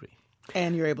higher degree.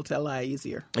 And you're able to lie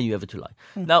easier. And you're able to lie.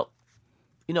 Now,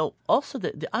 also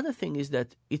the other thing is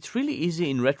that it's really easy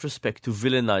in retrospect to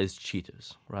villainize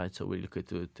cheaters, right? So we look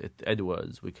at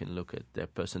Edwards, we can look at the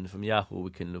person from Yahoo,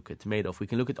 we can look at Madoff, we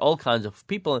can look at all kinds of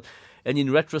people, and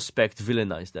in retrospect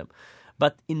villainize them.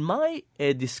 But in my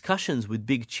discussions with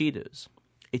big cheaters,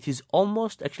 it is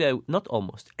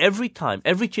every time,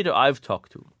 every cheater I've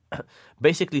talked to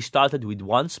basically started with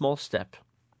one small step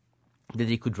that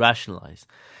they could rationalize,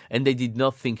 and they did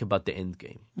not think about the end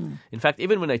game. In fact,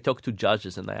 even when I talk to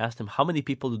judges and I ask them how many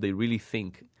people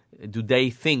do they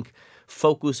think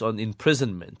focus on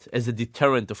imprisonment as a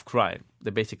deterrent of crime, they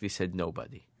basically said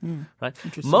nobody. Right?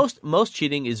 Most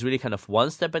cheating is really kind of one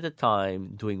step at a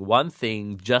time, doing one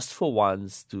thing just for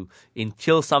once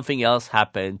until something else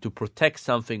happened, to protect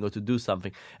something or to do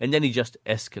something, and then it just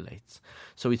escalates.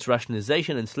 So it's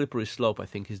rationalization and slippery slope, I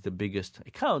think, is the biggest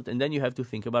account, and then you have to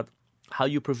think about how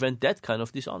you prevent that kind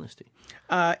of dishonesty.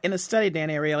 In a study, Dan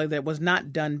Ariely, that was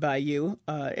not done by you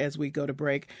as we go to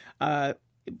break,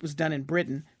 it was done in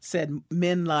Britain, said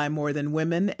men lie more than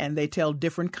women, and they tell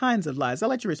different kinds of lies. I'll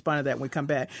let you respond to that when we come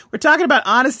back. We're talking about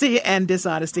honesty and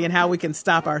dishonesty and how we can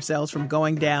stop ourselves from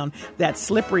going down that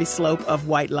slippery slope of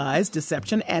white lies,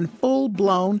 deception, and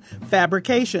full-blown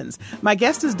fabrications. My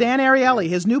guest is Dan Ariely.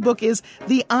 His new book is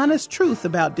The Honest Truth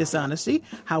About Dishonesty,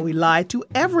 How We Lie to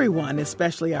Everyone,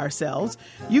 Especially Ourselves.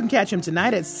 You can catch him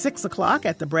tonight at 6 o'clock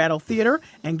at the Brattle Theater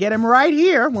and get him right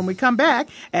here when we come back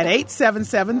at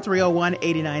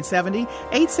 877-301-8970,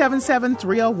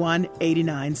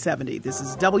 877-301-8970. This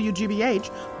is WGBH,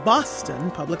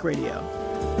 Boston Public Radio.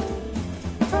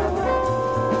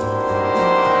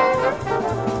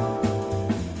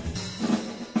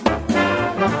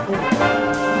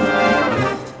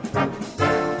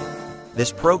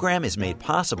 This program is made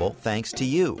possible thanks to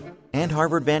you and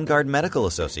Harvard Vanguard Medical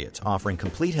Associates, offering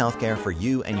complete health care for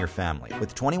you and your family.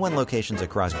 With 21 locations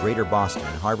across Greater Boston,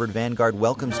 Harvard Vanguard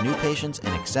welcomes new patients and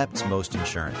accepts most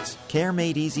insurance.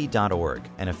 CareMadeEasy.org,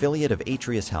 an affiliate of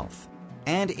Atrius Health.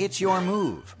 And it's your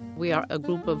move. We are a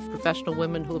group of professional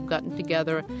women who have gotten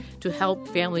together to help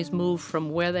families move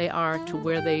from where they are to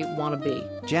where they want to be.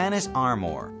 Janice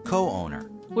Armour, co-owner.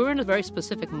 We're in a very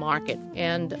specific market,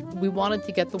 and we wanted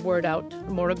to get the word out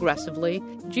more aggressively.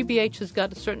 GBH has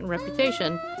got a certain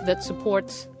reputation that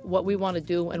supports what we want to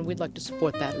do, and we'd like to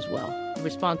support that as well. The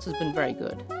response has been very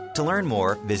good. To learn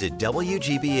more, visit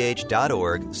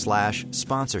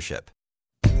wgbh.org/sponsorship.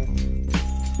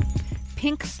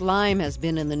 Pink slime has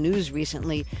been in the news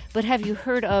recently, but have you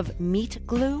heard of meat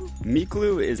glue? Meat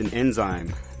glue is an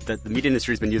enzyme that the meat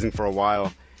industry has been using for a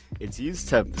while. It's used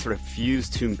to sort of fuse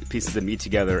two pieces of meat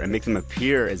together and make them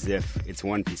appear as if it's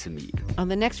one piece of meat. On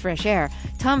the next Fresh Air,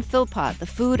 Tom Philpott, the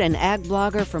food and ag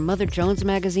blogger for Mother Jones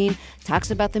magazine, talks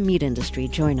about the meat industry.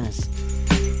 Join us.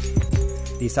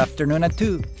 This afternoon at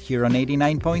 2, here on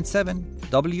 89.7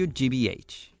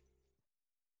 WGBH.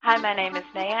 Hi, my name is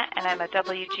Maya, and I'm a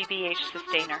WGBH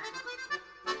sustainer.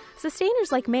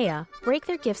 Sustainers like Maya break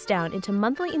their gifts down into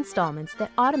monthly installments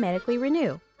that automatically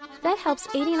renew. That helps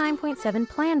 89.7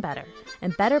 plan better,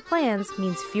 and better plans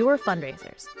means fewer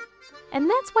fundraisers. And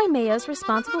that's why Maya is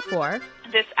responsible for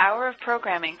this hour of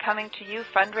programming coming to you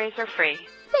fundraiser free.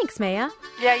 Thanks, Maya.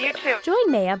 Yeah, you too.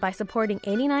 Join Maya by supporting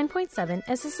 89.7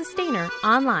 as a sustainer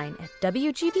online at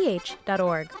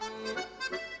WGBH.org.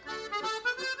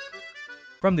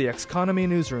 From the Economy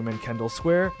Newsroom in Kendall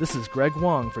Square, this is Greg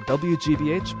Wong for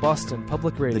WGBH Boston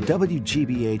Public Radio. The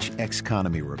WGBH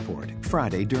Economy Report,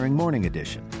 Friday during Morning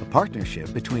Edition, a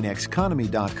partnership between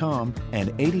Exconomy.com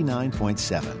and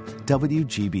 89.7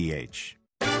 WGBH.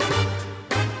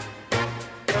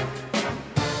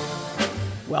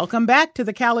 Welcome back to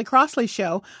the Callie Crossley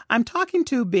Show. I'm talking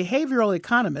to behavioral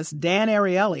economist Dan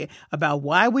Ariely about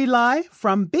why we lie,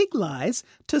 from big lies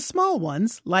to small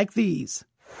ones like these.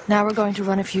 Now we're going to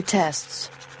run a few tests.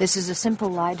 This is a simple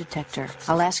lie detector.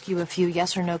 I'll ask you a few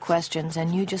yes or no questions,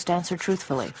 and you just answer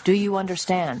truthfully. Do you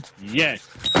understand? Yes.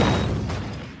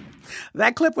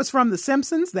 That clip was from The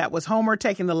Simpsons. That was Homer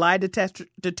taking the lie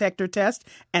detector test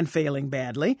and failing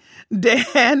badly.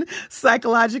 Dan,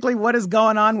 psychologically, what is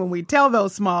going on when we tell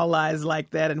those small lies like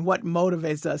that, and what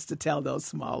motivates us to tell those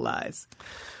small lies?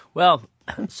 Well,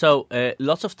 so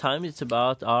lots of time it's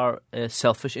about our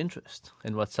selfish interest.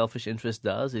 And what selfish interest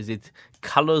does is it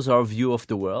colors our view of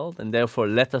the world and therefore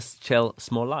let us tell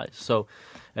small lies. So,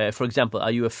 for example,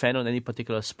 are you a fan on any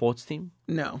particular sports team?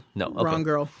 No. No. Okay. Wrong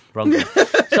girl. Wrong girl.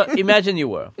 So imagine you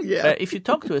were. Yeah. If you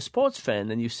talk to a sports fan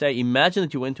and you say, imagine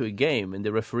that you went to a game and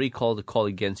the referee called a call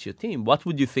against your team, what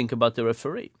would you think about the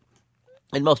referee?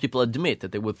 And most people admit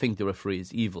that they would think the referee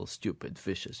is evil, stupid,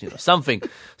 vicious, something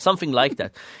like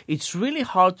that. It's really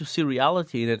hard to see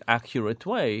reality in an accurate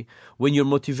way when your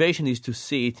motivation is to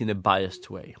see it in a biased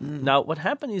way. Now, what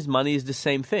happened is money is the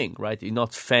same thing, right? You're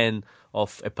not fan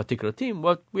of a particular team.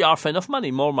 Well, we are fan of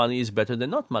money. More money is better than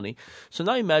not money. So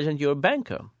now imagine you're a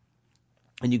banker.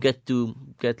 And you get,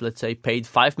 let's say, paid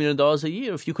 $5 million a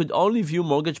year if you could only view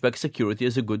mortgage-backed security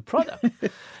as a good product.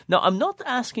 Now, I'm not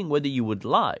asking whether you would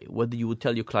lie, whether you would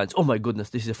tell your clients, oh, my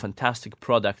goodness, this is a fantastic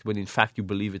product, when in fact you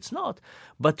believe it's not.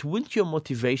 But wouldn't your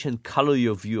motivation color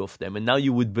your view of them? And now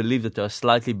you would believe that they are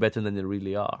slightly better than they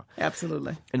really are.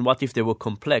 Absolutely. And what if they were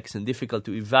complex and difficult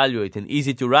to evaluate and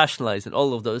easy to rationalize and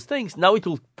all of those things? Now it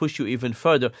will push you even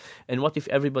further. And what if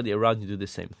everybody around you do the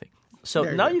same thing? So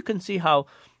now you can see how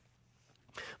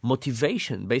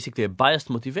motivation, basically a biased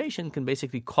motivation, can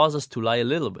basically cause us to lie a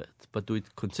little bit, but do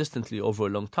it consistently over a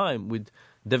long time with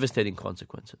devastating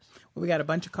consequences. We got a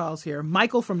bunch of calls here.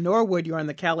 Michael from Norwood, you're on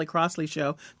the Callie Crossley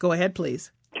Show. Go ahead,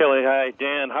 please. Kelly, hi.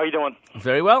 Dan, how you doing?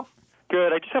 Very well.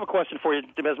 Good. I just have a question for you.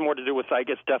 It has more to do with, I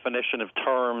guess, definition of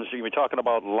terms. You were talking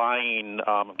about lying.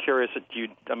 I'm curious if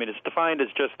it's defined as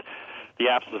just the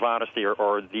absence of honesty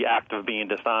or the act of being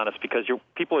dishonest, because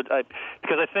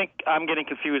I think I'm getting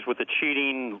confused with the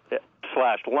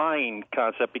cheating/lying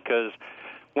concept, because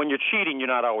when you're cheating, you're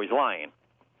not always lying.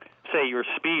 Say you're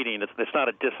speeding, it's not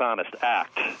a dishonest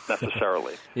act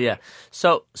necessarily. Yeah.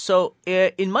 So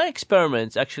in my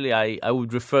experiments, actually, I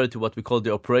would refer to what we call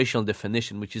the operational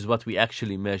definition, which is what we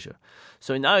actually measure.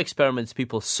 So in our experiments,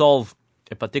 people solve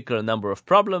a particular number of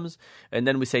problems, and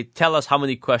then we say, tell us how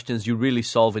many questions you really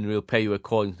solve, and we'll pay you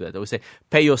according to that. Or we say,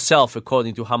 pay yourself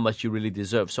according to how much you really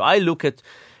deserve. So I look at,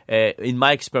 in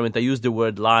my experiment, I use the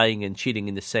word lying and cheating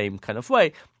in the same kind of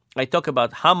way. I talk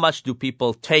about how much do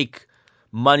people take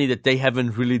money that they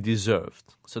haven't really deserved.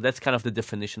 So that's kind of the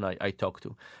definition I talk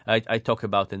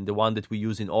about, and the one that we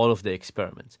use in all of the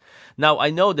experiments. Now, I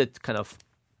know that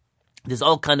there's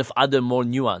all kind of other more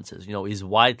nuances. Is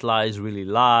white lies really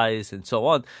lies and so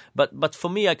on. But for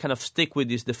me, I kind of stick with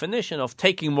this definition of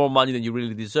taking more money than you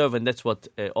really deserve, and that's what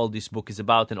all this book is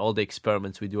about, and all the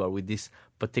experiments we do are with this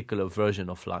particular version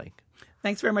of lying.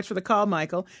 Thanks very much for the call,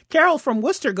 Michael. Carol from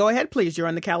Worcester, go ahead, please. You're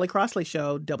on the Callie Crossley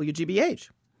Show, WGBH.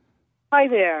 Hi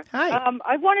there. Hi.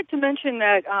 I wanted to mention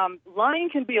that lying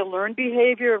can be a learned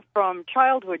behavior from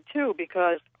childhood, too,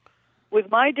 because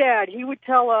with my dad, he would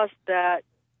tell us that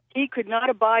he could not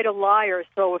abide a liar,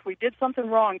 so if we did something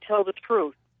wrong, tell the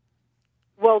truth.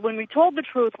 Well, when we told the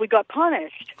truth, we got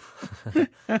punished.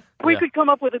 We could come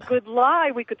up with a good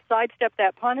lie, we could sidestep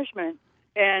that punishment,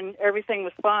 and everything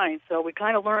was fine. So we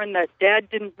kind of learned that Dad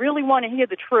didn't really want to hear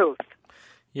the truth.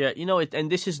 Yeah,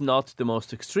 and this is not the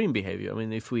most extreme behavior. I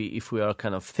mean, if we are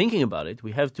kind of thinking about it,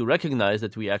 we have to recognize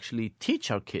that we actually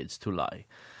teach our kids to lie.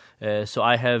 So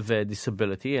I have a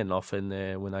disability, and often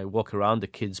when I walk around, the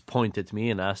kids point at me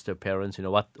and ask their parents,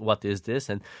 what is this?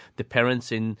 And the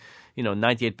parents,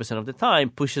 98% of the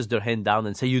time, pushes their hand down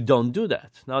and say, you don't do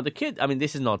that. Now the kid,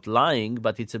 this is not lying,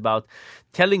 but it's about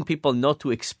telling people not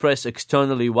to express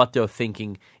externally what they're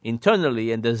thinking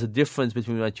internally, and there's a difference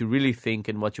between what you really think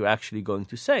and what you're actually going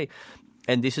to say.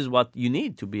 And this is what you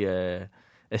need to be a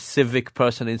civic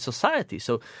person in society.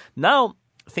 So now,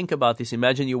 think about this.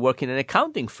 Imagine you work in an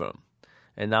accounting firm,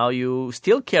 and now you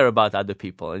still care about other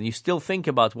people, and you still think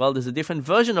about, well, there's a different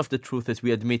version of the truth that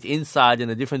we admit inside and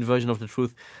a different version of the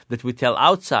truth that we tell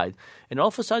outside. And all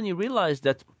of a sudden you realize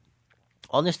that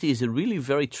honesty is a really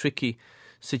very tricky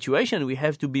situation. We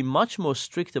have to be much more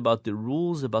strict about the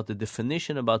rules, about the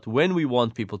definition, about when we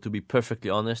want people to be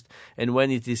perfectly honest and when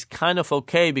it is kind of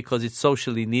okay because it's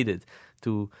socially needed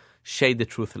to shade the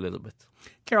truth a little bit.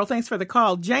 Carol, thanks for the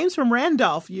call. James from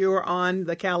Randolph, you're on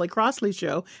the Callie Crossley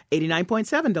Show,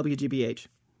 89.7 WGBH.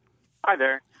 Hi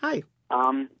there. Hi.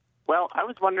 Well, I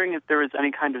was wondering if there was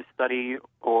any kind of study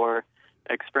or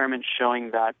experiment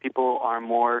showing that people are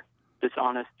more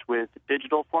dishonest with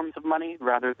digital forms of money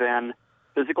rather than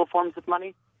physical forms of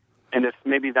money, and if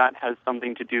maybe that has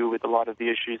something to do with a lot of the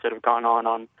issues that have gone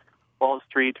on Wall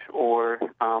Street or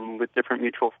with different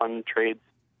mutual fund trades,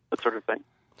 that sort of thing.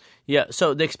 Yeah,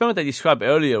 so the experiment I described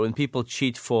earlier, when people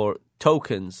cheat for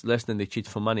tokens less than they cheat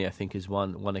for money, I think is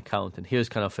one account. And here's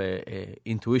kind of a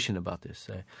intuition about this.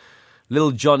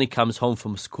 Little Johnny comes home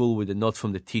from school with a note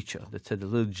from the teacher that said that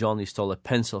little Johnny stole a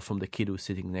pencil from the kid who was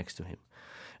sitting next to him.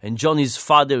 And Johnny's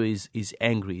father is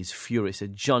angry, he's furious. He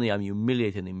said, Johnny, I'm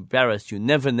humiliated and embarrassed. You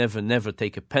never, never, never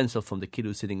take a pencil from the kid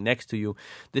who's sitting next to you.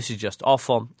 This is just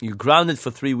awful. You're grounded for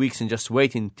 3 weeks and just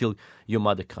wait until your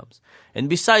mother comes. And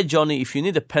beside Johnny, if you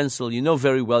need a pencil, you know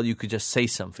very well you could just say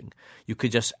something. You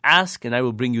could just ask and I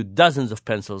will bring you dozens of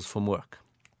pencils from work.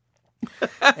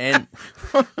 And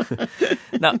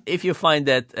now, if you find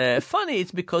that funny,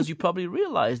 it's because you probably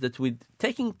realize that with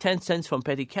taking 10 cents from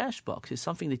petty cash box is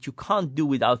something that you can't do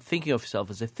without thinking of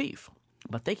yourself as a thief.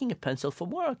 But taking a pencil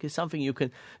from work is something you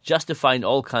can justify in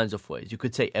all kinds of ways. You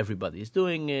could say everybody is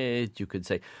doing it. You could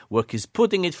say work is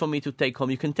putting it for me to take home.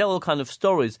 You can tell all kinds of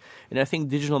stories. And I think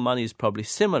digital money is probably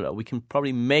similar. We can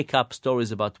probably make up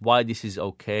stories about why this is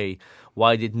okay,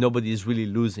 why nobody is really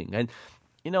losing. And,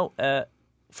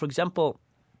 for example,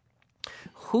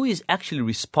 who is actually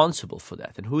responsible for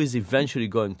that and who is eventually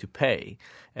going to pay?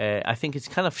 I think it's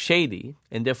kind of shady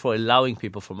and therefore allowing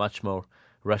people for much more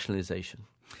rationalization.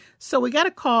 So we got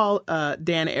a call,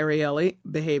 Dan Ariely,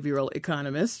 behavioral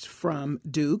economist from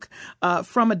Duke,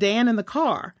 from a Dan in the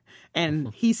car.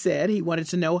 And he said he wanted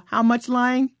to know how much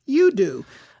lying you do.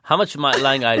 How much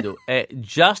lying I do?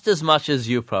 Just as much as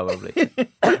you probably.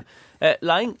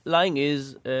 Lying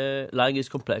is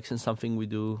complex and something we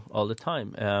do all the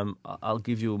time. I'll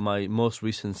give you my most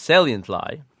recent salient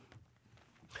lie.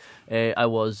 I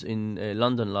was in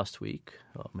London last week,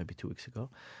 or maybe 2 weeks ago,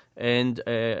 and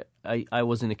I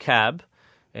was in a cab,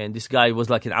 and this guy was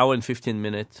like an hour and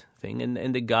 15-minute thing,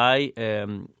 and the guy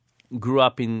grew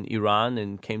up in Iran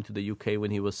and came to the UK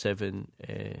when he was 7.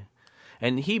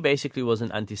 And he basically was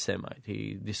an anti-Semite.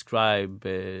 He described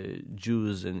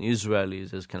Jews and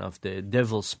Israelis as kind of the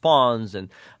devil's spawns and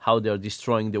how they're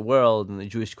destroying the world and the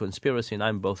Jewish conspiracy. And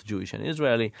I'm both Jewish and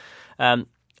Israeli. And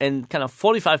kind of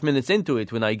 45 minutes into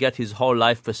it, when I get his whole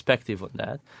life perspective on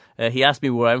that, he asked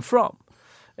me where I'm from.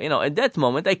 At that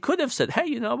moment, I could have said,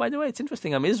 hey, by the way, it's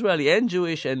interesting. I'm Israeli and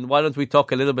Jewish, and why don't we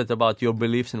talk a little bit about your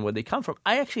beliefs and where they come from?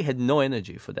 I actually had no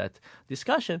energy for that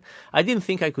discussion. I didn't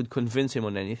think I could convince him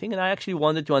on anything, and I actually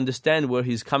wanted to understand where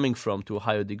he's coming from to a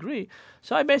higher degree.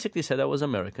 So I basically said I was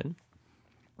American,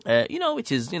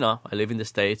 which is, I live in the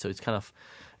States, so it's kind of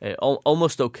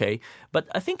almost okay. But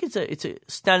I think it's a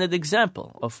standard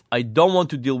example of I don't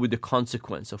want to deal with the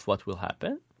consequence of what will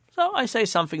happen. So I say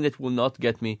something that will not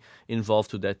get me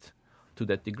involved to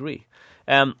that degree.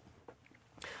 I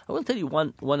will tell you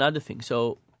one other thing.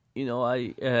 So,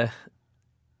 I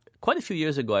quite a few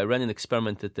years ago, I ran an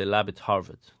experiment at the lab at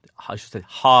Harvard. I should say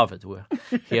Harvard, we're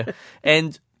here.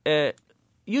 And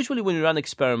usually when we run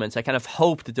experiments, I kind of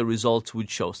hope that the results would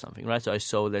show something, right? So I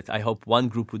saw that I hope one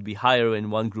group would be higher and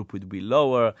one group would be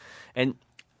lower. And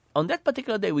on that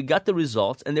particular day, we got the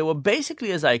results, and they were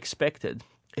basically as I expected.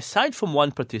 Aside from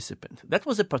one participant, that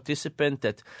was a participant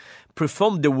that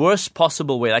performed the worst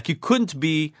possible way. Like you couldn't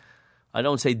be, I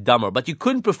don't say dumber, but you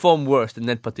couldn't perform worse than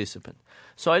that participant.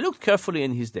 So I looked carefully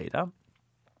in his data,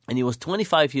 and he was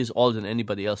 25 years older than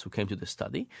anybody else who came to the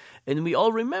study. And we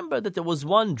all remember that there was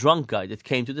one drunk guy that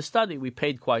came to the study. We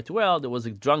paid quite well. There was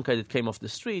a drunk guy that came off the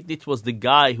street. It was the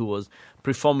guy who was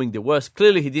performing the worst.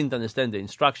 Clearly, he didn't understand the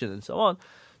instruction and so on.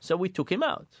 So we took him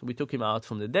out. We took him out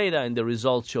from the data, and the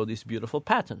results show this beautiful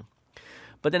pattern.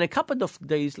 But then a couple of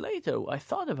days later, I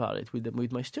thought about it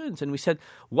with my students, and we said,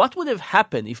 what would have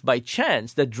happened if by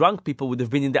chance the drunk people would have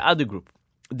been in the other group,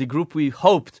 the group we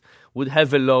hoped would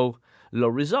have a low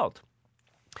result?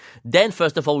 Then,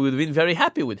 first of all, we would have been very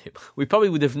happy with him. We probably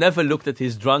would have never looked at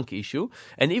his drunk issue.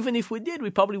 And even if we did,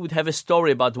 we probably would have a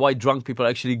story about why drunk people are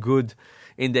actually good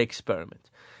in the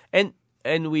experiment.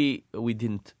 And we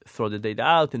didn't throw the data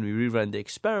out, and we reran the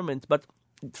experiment. But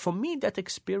for me, that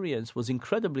experience was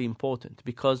incredibly important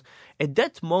because at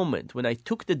that moment, when I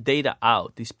took the data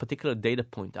out, this particular data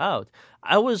point out,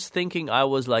 I was thinking I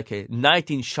was like a knight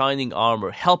in shining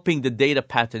armor, helping the data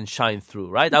pattern shine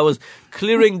through, right? I was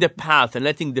clearing the path and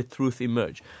letting the truth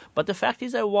emerge. But the fact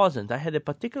is I wasn't. I had a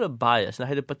particular bias, and I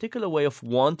had a particular way of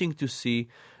wanting to see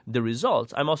the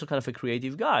results. I'm also kind of a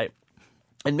creative guy.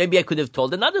 And maybe I could have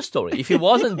told another story. If he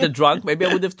wasn't the drunk, maybe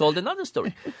I would have told another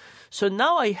story. So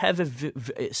now I have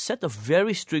a set of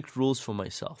very strict rules for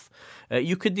myself.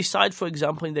 You could decide, for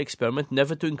example, in the experiment,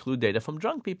 never to include data from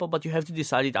drunk people, but you have to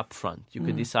decide it up front. You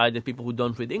could decide that people who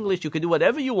don't read English, you can do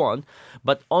whatever you want,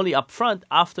 but only up front.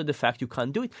 After the fact, you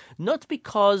can't do it. Not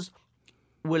because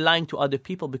we're lying to other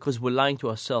people, because we're lying to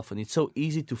ourselves. And it's so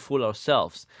easy to fool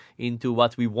ourselves into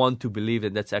what we want to believe,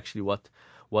 and that's actually what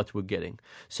we're getting.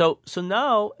 So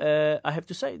now I have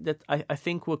to say that I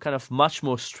think we're kind of much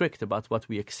more strict about what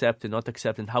we accept and not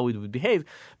accept and how we would behave,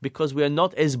 because we are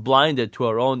not as blinded to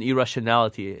our own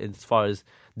irrationality as far as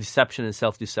deception and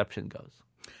self-deception goes.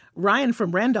 Ryan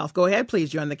from Randolph, go ahead,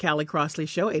 please. You're on the Callie Crossley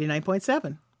Show,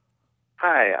 89.7.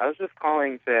 Hi, I was just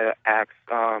calling to ask,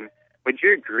 would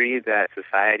you agree that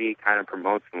society kind of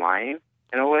promotes lying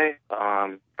in a way?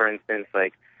 For instance,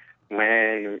 like,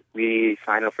 when we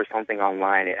sign up for something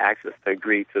online, it asks us to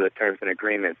agree to the terms and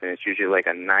agreements, and it's usually like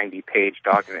a 90-page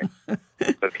document.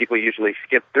 But people usually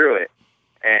skip through it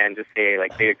and just say,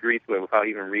 like, they agree to it without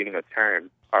even reading a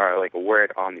term or, like, a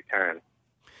word on the term.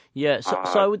 Yeah,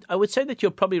 so I would say that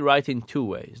you're probably right in two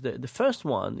ways. The first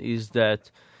one is that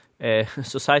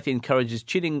society encourages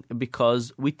cheating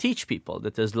because we teach people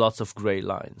that there's lots of gray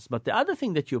lines. But the other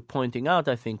thing that you're pointing out,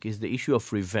 I think, is the issue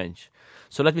of revenge.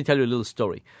 So let me tell you a little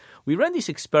story. We ran this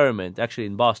experiment actually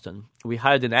in Boston. We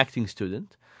hired an acting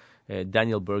student,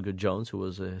 Daniel Berger Jones, who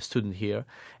was a student here,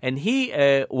 and he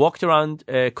walked around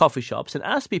coffee shops and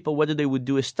asked people whether they would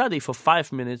do a study for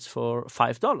 5 minutes for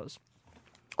 $5.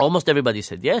 Almost everybody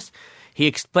said yes. He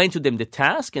explained to them the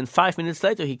task, and 5 minutes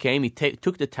later he came, he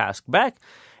took the task back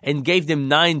and gave them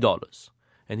 $9.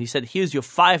 And he said, here's your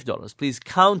 $5. Please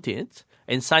count it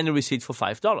and sign a receipt for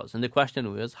 $5. And the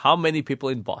question was, how many people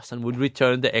in Boston would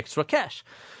return the extra cash?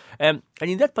 And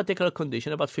in that particular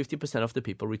condition, about 50% of the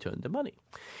people returned the money.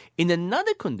 In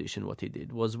another condition, what he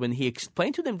did was when he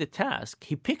explained to them the task,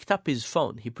 he picked up his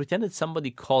phone. He pretended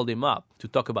somebody called him up to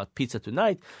talk about pizza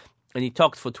tonight, and he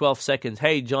talked for 12 seconds.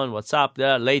 Hey, John, what's up?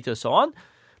 There, later, so on.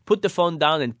 Put the phone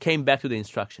down and came back to the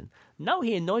instruction. Now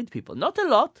he annoyed people. Not a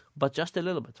lot, but just a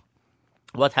little bit.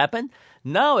 What happened?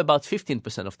 Now about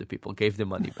 15% of the people gave the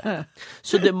money back.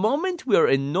 So the moment we are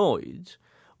annoyed,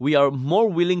 we are more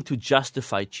willing to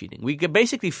justify cheating. We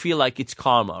basically feel like it's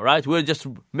karma, right? We're just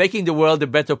making the world a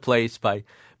better place by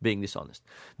being dishonest.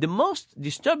 The most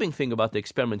disturbing thing about the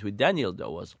experiment with Daniel,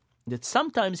 though, was that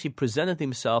sometimes he presented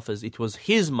himself as it was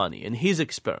his money and his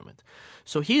experiment.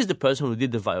 So he's the person who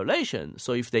did the violation.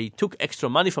 So if they took extra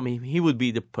money from him, he would be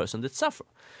the person that suffered.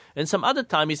 And some other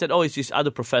time he said, it's this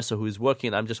other professor who is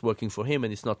working, I'm just working for him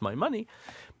and it's not my money.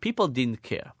 People didn't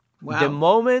care. Wow. The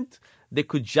moment they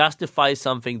could justify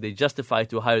something, they justify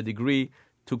it to a higher degree,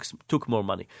 took more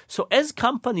money. So as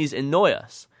companies annoy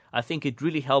us, I think it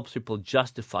really helps people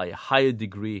justify a higher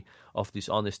degree of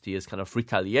dishonesty as kind of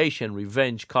retaliation,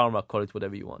 revenge, karma, call it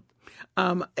whatever you want.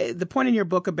 The point in your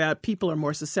book about people are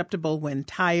more susceptible when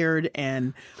tired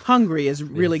and hungry has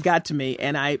really got to me.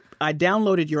 And I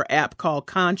downloaded your app called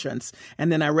Conscience,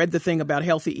 and then I read the thing about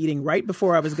healthy eating right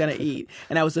before I was going to eat.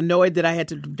 And I was annoyed that I had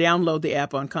to download the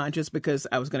app on Conscience because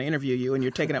I was going to interview you, and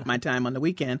you're taking up my time on the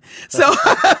weekend. So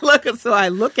I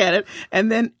look at it,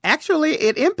 and then actually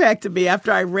it impacted me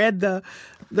after I read the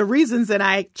reasons, and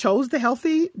I chose the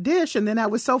healthy dish, and then I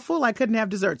was so full I couldn't have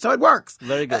dessert. So it works.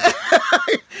 Very good.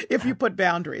 If you put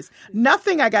boundaries.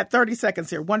 I got 30 seconds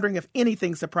here, wondering if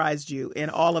anything surprised you in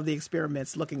all of the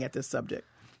experiments looking at this subject.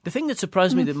 The thing that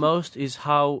surprised me the most is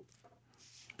how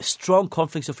strong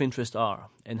conflicts of interest are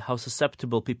and how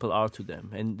susceptible people are to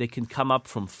them. And they can come up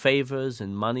from favors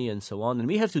and money and so on. And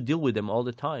we have to deal with them all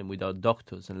the time with our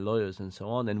doctors and lawyers and so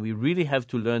on. And we really have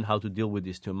to learn how to deal with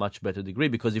this to a much better degree,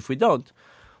 because if we don't,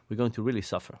 we're going to really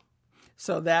suffer.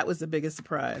 So that was the biggest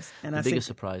surprise. And I think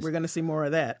we're going to see more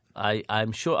of that.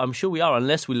 I'm sure we are,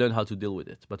 unless we learn how to deal with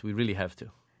it. But we really have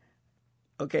to.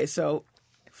 Okay, so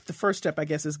the first step, I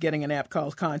guess, is getting an app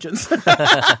called Conscience. The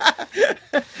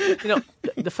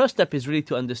first step is really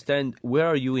to understand where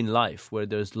are you in life, where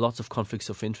there's lots of conflicts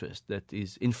of interest that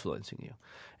is influencing you.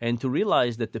 And to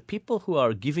realize that the people who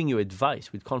are giving you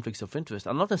advice with conflicts of interest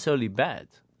are not necessarily bad.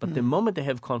 But the moment they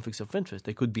have conflicts of interest,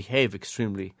 they could behave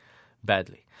extremely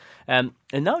badly. And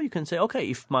now you can say, okay,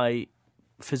 if my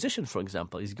physician, for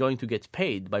example, is going to get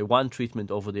paid by one treatment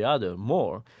over the other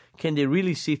more, can they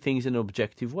really see things in an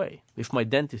objective way? If my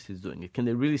dentist is doing it, can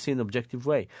they really see in an objective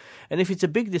way? And if it's a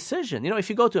big decision, if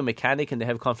you go to a mechanic and they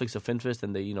have conflicts of interest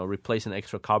and they, replace an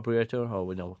extra carburetor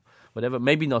or, whatever,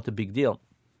 maybe not a big deal.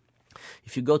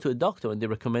 If you go to a doctor and they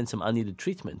recommend some unneeded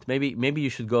treatment, maybe you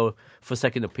should go for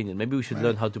second opinion. Maybe we should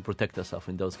learn how to protect ourselves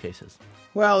in those cases.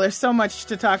 Well, there's so much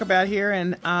to talk about here,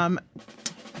 and I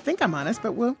think I'm honest,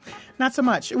 but not so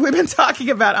much. We've been talking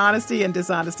about honesty and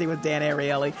dishonesty with Dan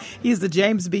Ariely. He's the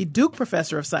James B. Duke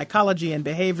Professor of Psychology and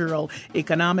Behavioral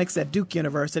Economics at Duke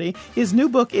University. His new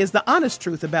book is The Honest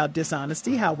Truth About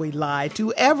Dishonesty, How We Lie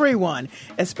to Everyone,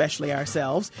 Especially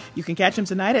Ourselves. You can catch him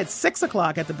tonight at 6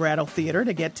 o'clock at the Brattle Theater.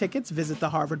 To get tickets, visit the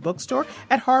Harvard Bookstore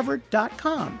at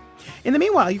harvard.com. In the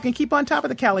meanwhile, you can keep on top of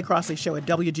the Callie Crossley Show at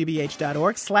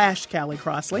wgbh.org/Callie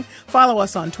Crossley. Follow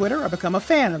us on Twitter or become a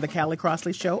fan of the Callie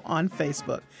Crossley Show on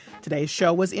Facebook. Today's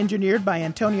show was engineered by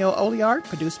Antonio Oliard,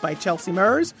 produced by Chelsea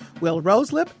Mers, Will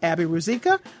Roselip, Abby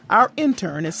Ruzika. Our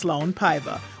intern is Sloan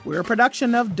Paiva. We're a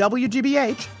production of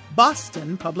WGBH,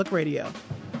 Boston Public Radio.